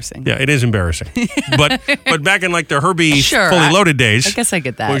 It's embarrassing. Yeah, it is embarrassing. but back in like the Herbie Sure, Fully Loaded days. I guess I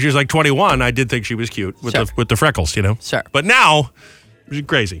get that. When she was like 21, I did think she was cute with the freckles, you know? Sure. But now, she's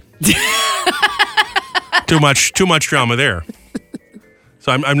crazy. Too much drama there.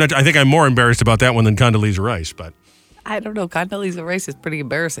 So I'm not. I think I'm more embarrassed about that one than Condoleezza Rice. But I don't know. Condoleezza Rice is pretty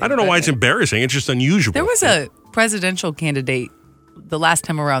embarrassing. I don't know why it's embarrassing. It's just unusual. There was a presidential candidate the last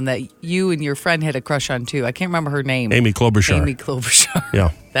time around that you and your friend had a crush on, too. I can't remember her name. Amy Klobuchar. Amy Klobuchar.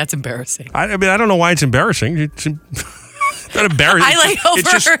 Yeah. That's embarrassing. I mean, I don't know why it's embarrassing. It's not embarrassing.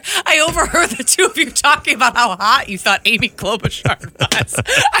 I overheard the two of you talking about how hot you thought Amy Klobuchar was.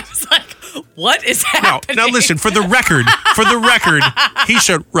 I was like, what is happening? Now listen, for the record, he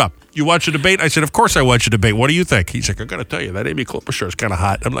said, Rob, you watch a debate? I said, of course I watch a debate. What do you think? He's like, I got to tell you, that Amy Klobuchar is kind of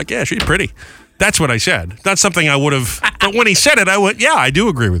hot. I'm like, yeah, she's pretty. That's what I said. Not something I would have. But when he said it, I went, yeah, I do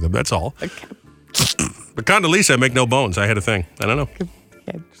agree with him. That's all. Okay. But Condoleezza, I make no bones. I had a thing. I don't know.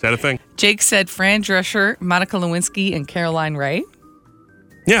 Is that a thing? Jake said Fran Drescher, Monica Lewinsky, and Caroline Ray.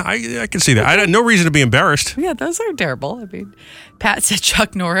 Yeah, I can see that. I had no reason to be embarrassed. Yeah, those are terrible. I mean, Pat said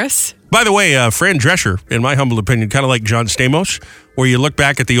Chuck Norris. By the way, Fran Drescher, in my humble opinion, kind of like John Stamos, where you look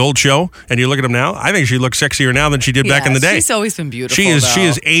back at the old show and you look at him now. I think she looks sexier now than she did back in the day. She's always been beautiful. She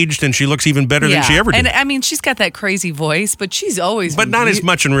is aged and she looks even better than she ever did. And I mean, she's got that crazy voice, but she's always but not as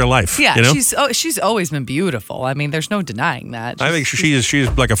much in real life. Yeah, you know? she's always been beautiful. I mean, there's no denying that. I think she is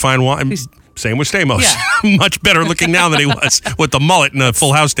like a fine wine. Same with Stamos. Yeah. Much better looking now than he was with the mullet in the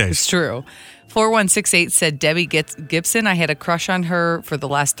Full House days. It's true. 4168 said Debbie Gibson. I had a crush on her for the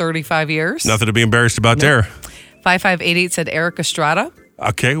last 35 years. Nothing to be embarrassed about there. 5588 said Eric Estrada.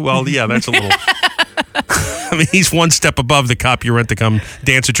 Okay, well, yeah, that's a little... I mean, he's one step above the cop you rent to come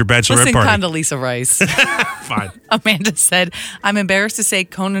dance at your bachelorette party. Condoleezza Rice. Fine. Amanda said, I'm embarrassed to say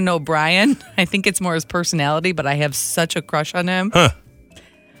Conan O'Brien. I think it's more his personality, but I have such a crush on him. Huh.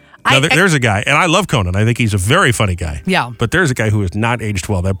 Now, there's a guy, and I love Conan. I think he's a very funny guy. Yeah. But there's a guy who is not aged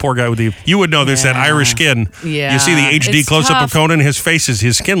well. That poor guy with you would know this, that Irish skin. Yeah. You see the HD close-up tough. of Conan, his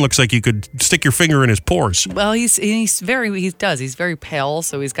skin looks like you could stick your finger in his pores. Well, he's very pale,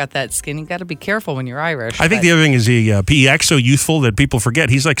 so he's got that skin. You got to be careful when you're Irish. I think the other thing is he acts so youthful that people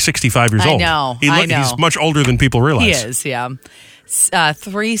forget he's like 65 years old. I know. He's much older than people realize. He is, yeah.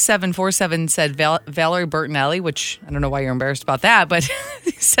 3747 said Valerie Bertinelli, which I don't know why you're embarrassed about that, but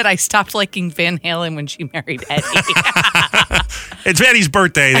he said I stopped liking Van Halen when she married Eddie. It's Eddie's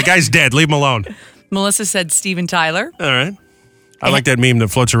birthday. The guy's dead. Leave him alone. Melissa said Steven Tyler. All right. I like that meme that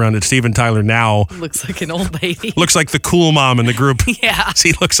floats around that Steven Tyler now looks like an old lady. Looks like the cool mom in the group. Yeah.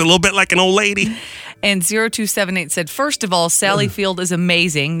 He looks a little bit like an old lady. And 0278 said, first of all, Sally Field is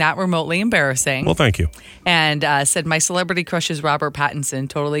amazing, not remotely embarrassing. Well, thank you. And said, my celebrity crush is Robert Pattinson.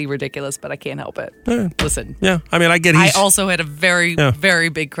 Totally ridiculous, but I can't help it. Listen. Yeah, I mean, I get I also had a very, very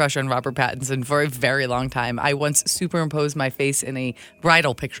big crush on Robert Pattinson for a very long time. I once superimposed my face in a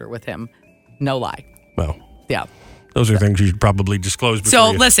bridal picture with him. No lie. Well. Yeah. Those are things you should probably disclose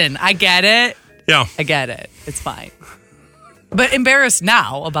before listen, I get it. Yeah. I get it. It's fine. But embarrassed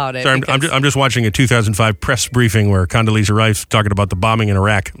now about it. Sorry, I'm just watching a 2005 press briefing where Condoleezza Rice talking about the bombing in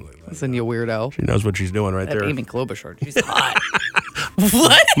Iraq. Listen, you weirdo. She knows what she's doing right there. Amy Klobuchar. She's hot.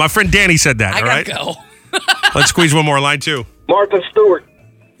 What? My friend Danny said that, all right? I gotta go. Let's squeeze one more line, too. Martha Stewart.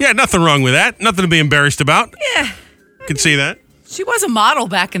 Yeah, nothing wrong with that. Nothing to be embarrassed about. Yeah. Can see that. She was a model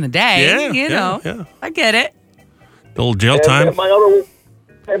back in the day. Yeah, you know. Yeah. I get it. A little jail time. And my other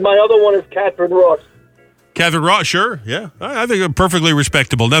one is Catherine Ross. Catherine Ross, sure. Yeah. I think they're perfectly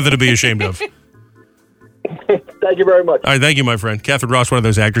respectable. Nothing to be ashamed of. Thank you very much. All right, thank you, my friend. Catherine Ross, one of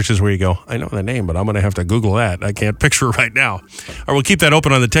those actresses where you go, I know the name, but I'm going to have to Google that. I can't picture her right now. All right, we'll keep that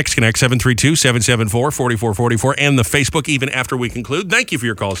open on the Text Connect, 732-774-4444, and the Facebook, even after we conclude. Thank you for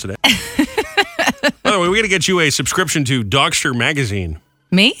your calls today. By the way, we're going to get you a subscription to Dogster Magazine.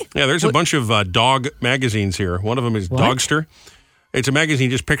 Me? Yeah, there's a bunch of dog magazines here. One of them is Dogster. It's a magazine,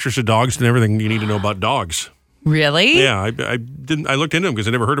 just pictures of dogs and everything you need to know about dogs. Really? Yeah, I looked into them because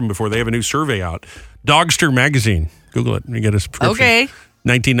I never heard of them before. They have a new survey out. Dogster Magazine. Google it and you get a subscription. Okay.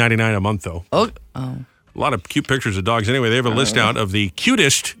 $19.99 a month, though. Oh. A lot of cute pictures of dogs. Anyway, they have a list out of the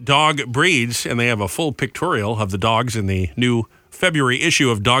cutest dog breeds, and they have a full pictorial of the dogs in the new February issue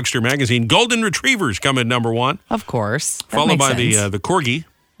of Dogster Magazine. Golden Retrievers come in number one. Of course. Followed by the Corgi.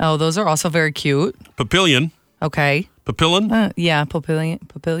 Oh, those are also very cute. Papillion. Okay. Papillon? Yeah,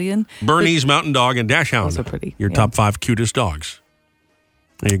 Papillion. Bernese Mountain Dog and Dachshund. Those are pretty. Your top 5 cutest dogs.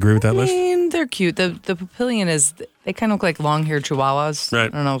 You agree with that list? I mean, they're cute. The Papillion they kind of look like long-haired chihuahuas. Right. I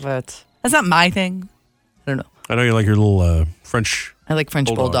don't know if that's not my thing. I don't know. I know you like your little French. I like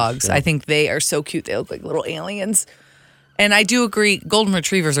French bulldogs. Yeah. I think they are so cute. They look like little aliens. And I do agree, golden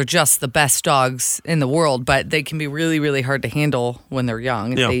retrievers are just the best dogs in the world, but they can be really, really hard to handle when they're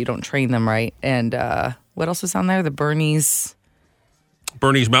young if you don't train them right. And what else was on there? The Bernese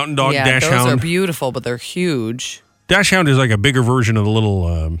Mountain Dog, Dachshund. Those are beautiful, but they're huge. Dachshund is like a bigger version of the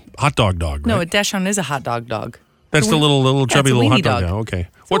little hot dog dog, right? No, a Dachshund is a hot dog dog. That's the little chubby it's a little hot weenie dog. dog. Now. Okay.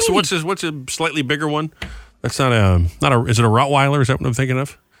 What's a slightly bigger one? That's not a is it a Rottweiler? Is that what I'm thinking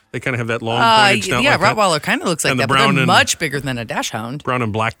of? They kind of have that long pointed snout. Yeah, like that. Rottweiler kind of looks like And that, the but brown they're and- much bigger than a Dachshund. Brown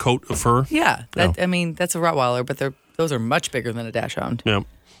and black coat of fur. Yeah, I mean that's a Rottweiler, but those are much bigger than a Dachshund. Yeah.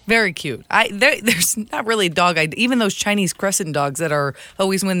 Very cute. There's not really a dog. Even those Chinese crescent dogs that are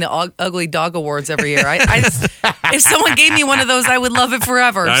always win the ugly dog awards every year. If someone gave me one of those, I would love it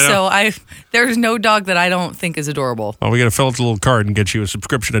forever. So there's no dog that I don't think is adorable. Well, we got to fill out a little card and get you a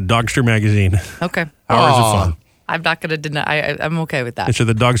subscription to Dogster magazine. Okay. Hours of fun. I'm not going to deny. I'm okay with that. And so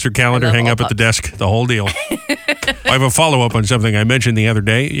the Dogster calendar, hang up at the desk, the whole deal. I have a follow-up on something I mentioned the other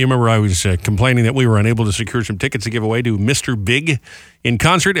day. You remember I was complaining that we were unable to secure some tickets to give away to Mr. Big in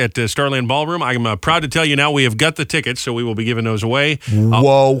concert at Starland Ballroom. I'm proud to tell you now we have got the tickets, so we will be giving those away.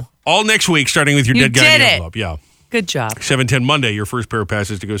 Whoa. All next week, starting with your You Dead Guy in did the it. Envelope. Yeah. Good job. 7:10 Monday, your first pair of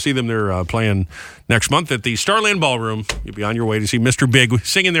passes to go see them. They're playing next month at the Starland Ballroom. You'll be on your way to see Mr. Big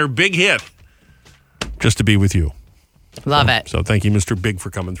singing their big hit, Just to Be With You. Love it. So thank you, Mr. Big, for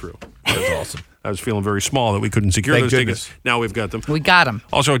coming through. That's awesome. I was feeling very small that we couldn't secure Thank those goodness. tickets. Now we've got them. We got them.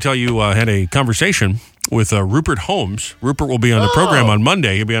 Also, I tell you, had a conversation with Rupert Holmes. Rupert will be on the program on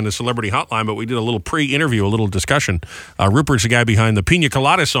Monday. He'll be on the Celebrity Hotline, but we did a little pre-interview, a little discussion. Rupert's the guy behind the Pina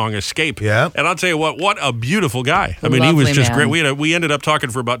Colada song, Escape. Yeah. And I'll tell you what a beautiful guy. I mean, he Lovely was just man. great. We ended up talking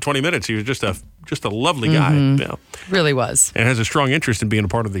for about 20 minutes. He was just a lovely guy. Yeah. Really was. And has a strong interest in being a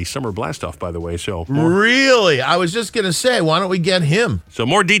part of the Summer Blast-Off, by the way. So Really? I was just going to say, why don't we get him? So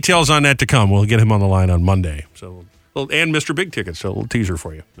more details on that to come. We'll get him on the line on Monday. So and Mr. Big tickets. So a little teaser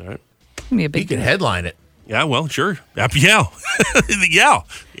for you. All right. Give me a big He can headline it. Yeah, well, sure. Yeah. Yeah.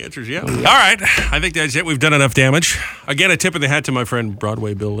 The answer is yeah. All right. I think that's it. We've done enough damage. Again, a tip of the hat to my friend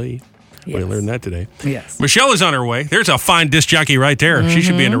Broadway Bill Lee. We learned that today. Yes. Michelle is on her way. There's a fine disc jockey right there. She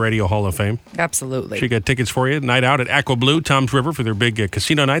should be in the Radio Hall of Fame. Absolutely. She got tickets for you. Night out at Aqua Blue, Tom's River for their big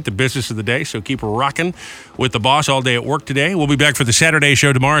casino night, the business of the day. So keep rocking with the boss all day at work today. We'll be back for the Saturday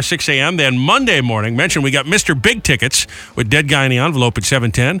show tomorrow, 6 a.m. Then Monday morning, mentioned we got Mr. Big tickets with Dead Guy in the Envelope at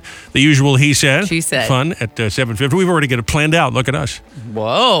 7:10. The usual He Said. She Said. Fun at 7:50. We've already got it planned out. Look at us.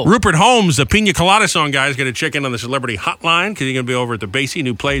 Whoa. Rupert Holmes, the Pina Colada song guy, is going to check in on the Celebrity Hotline because he's going to be over at the Basie.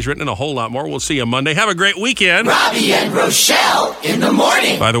 New plays written and a whole lot more. We'll see you Monday. Have a great weekend. Robby and Rochelle in the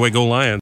morning. By the way, go Lions.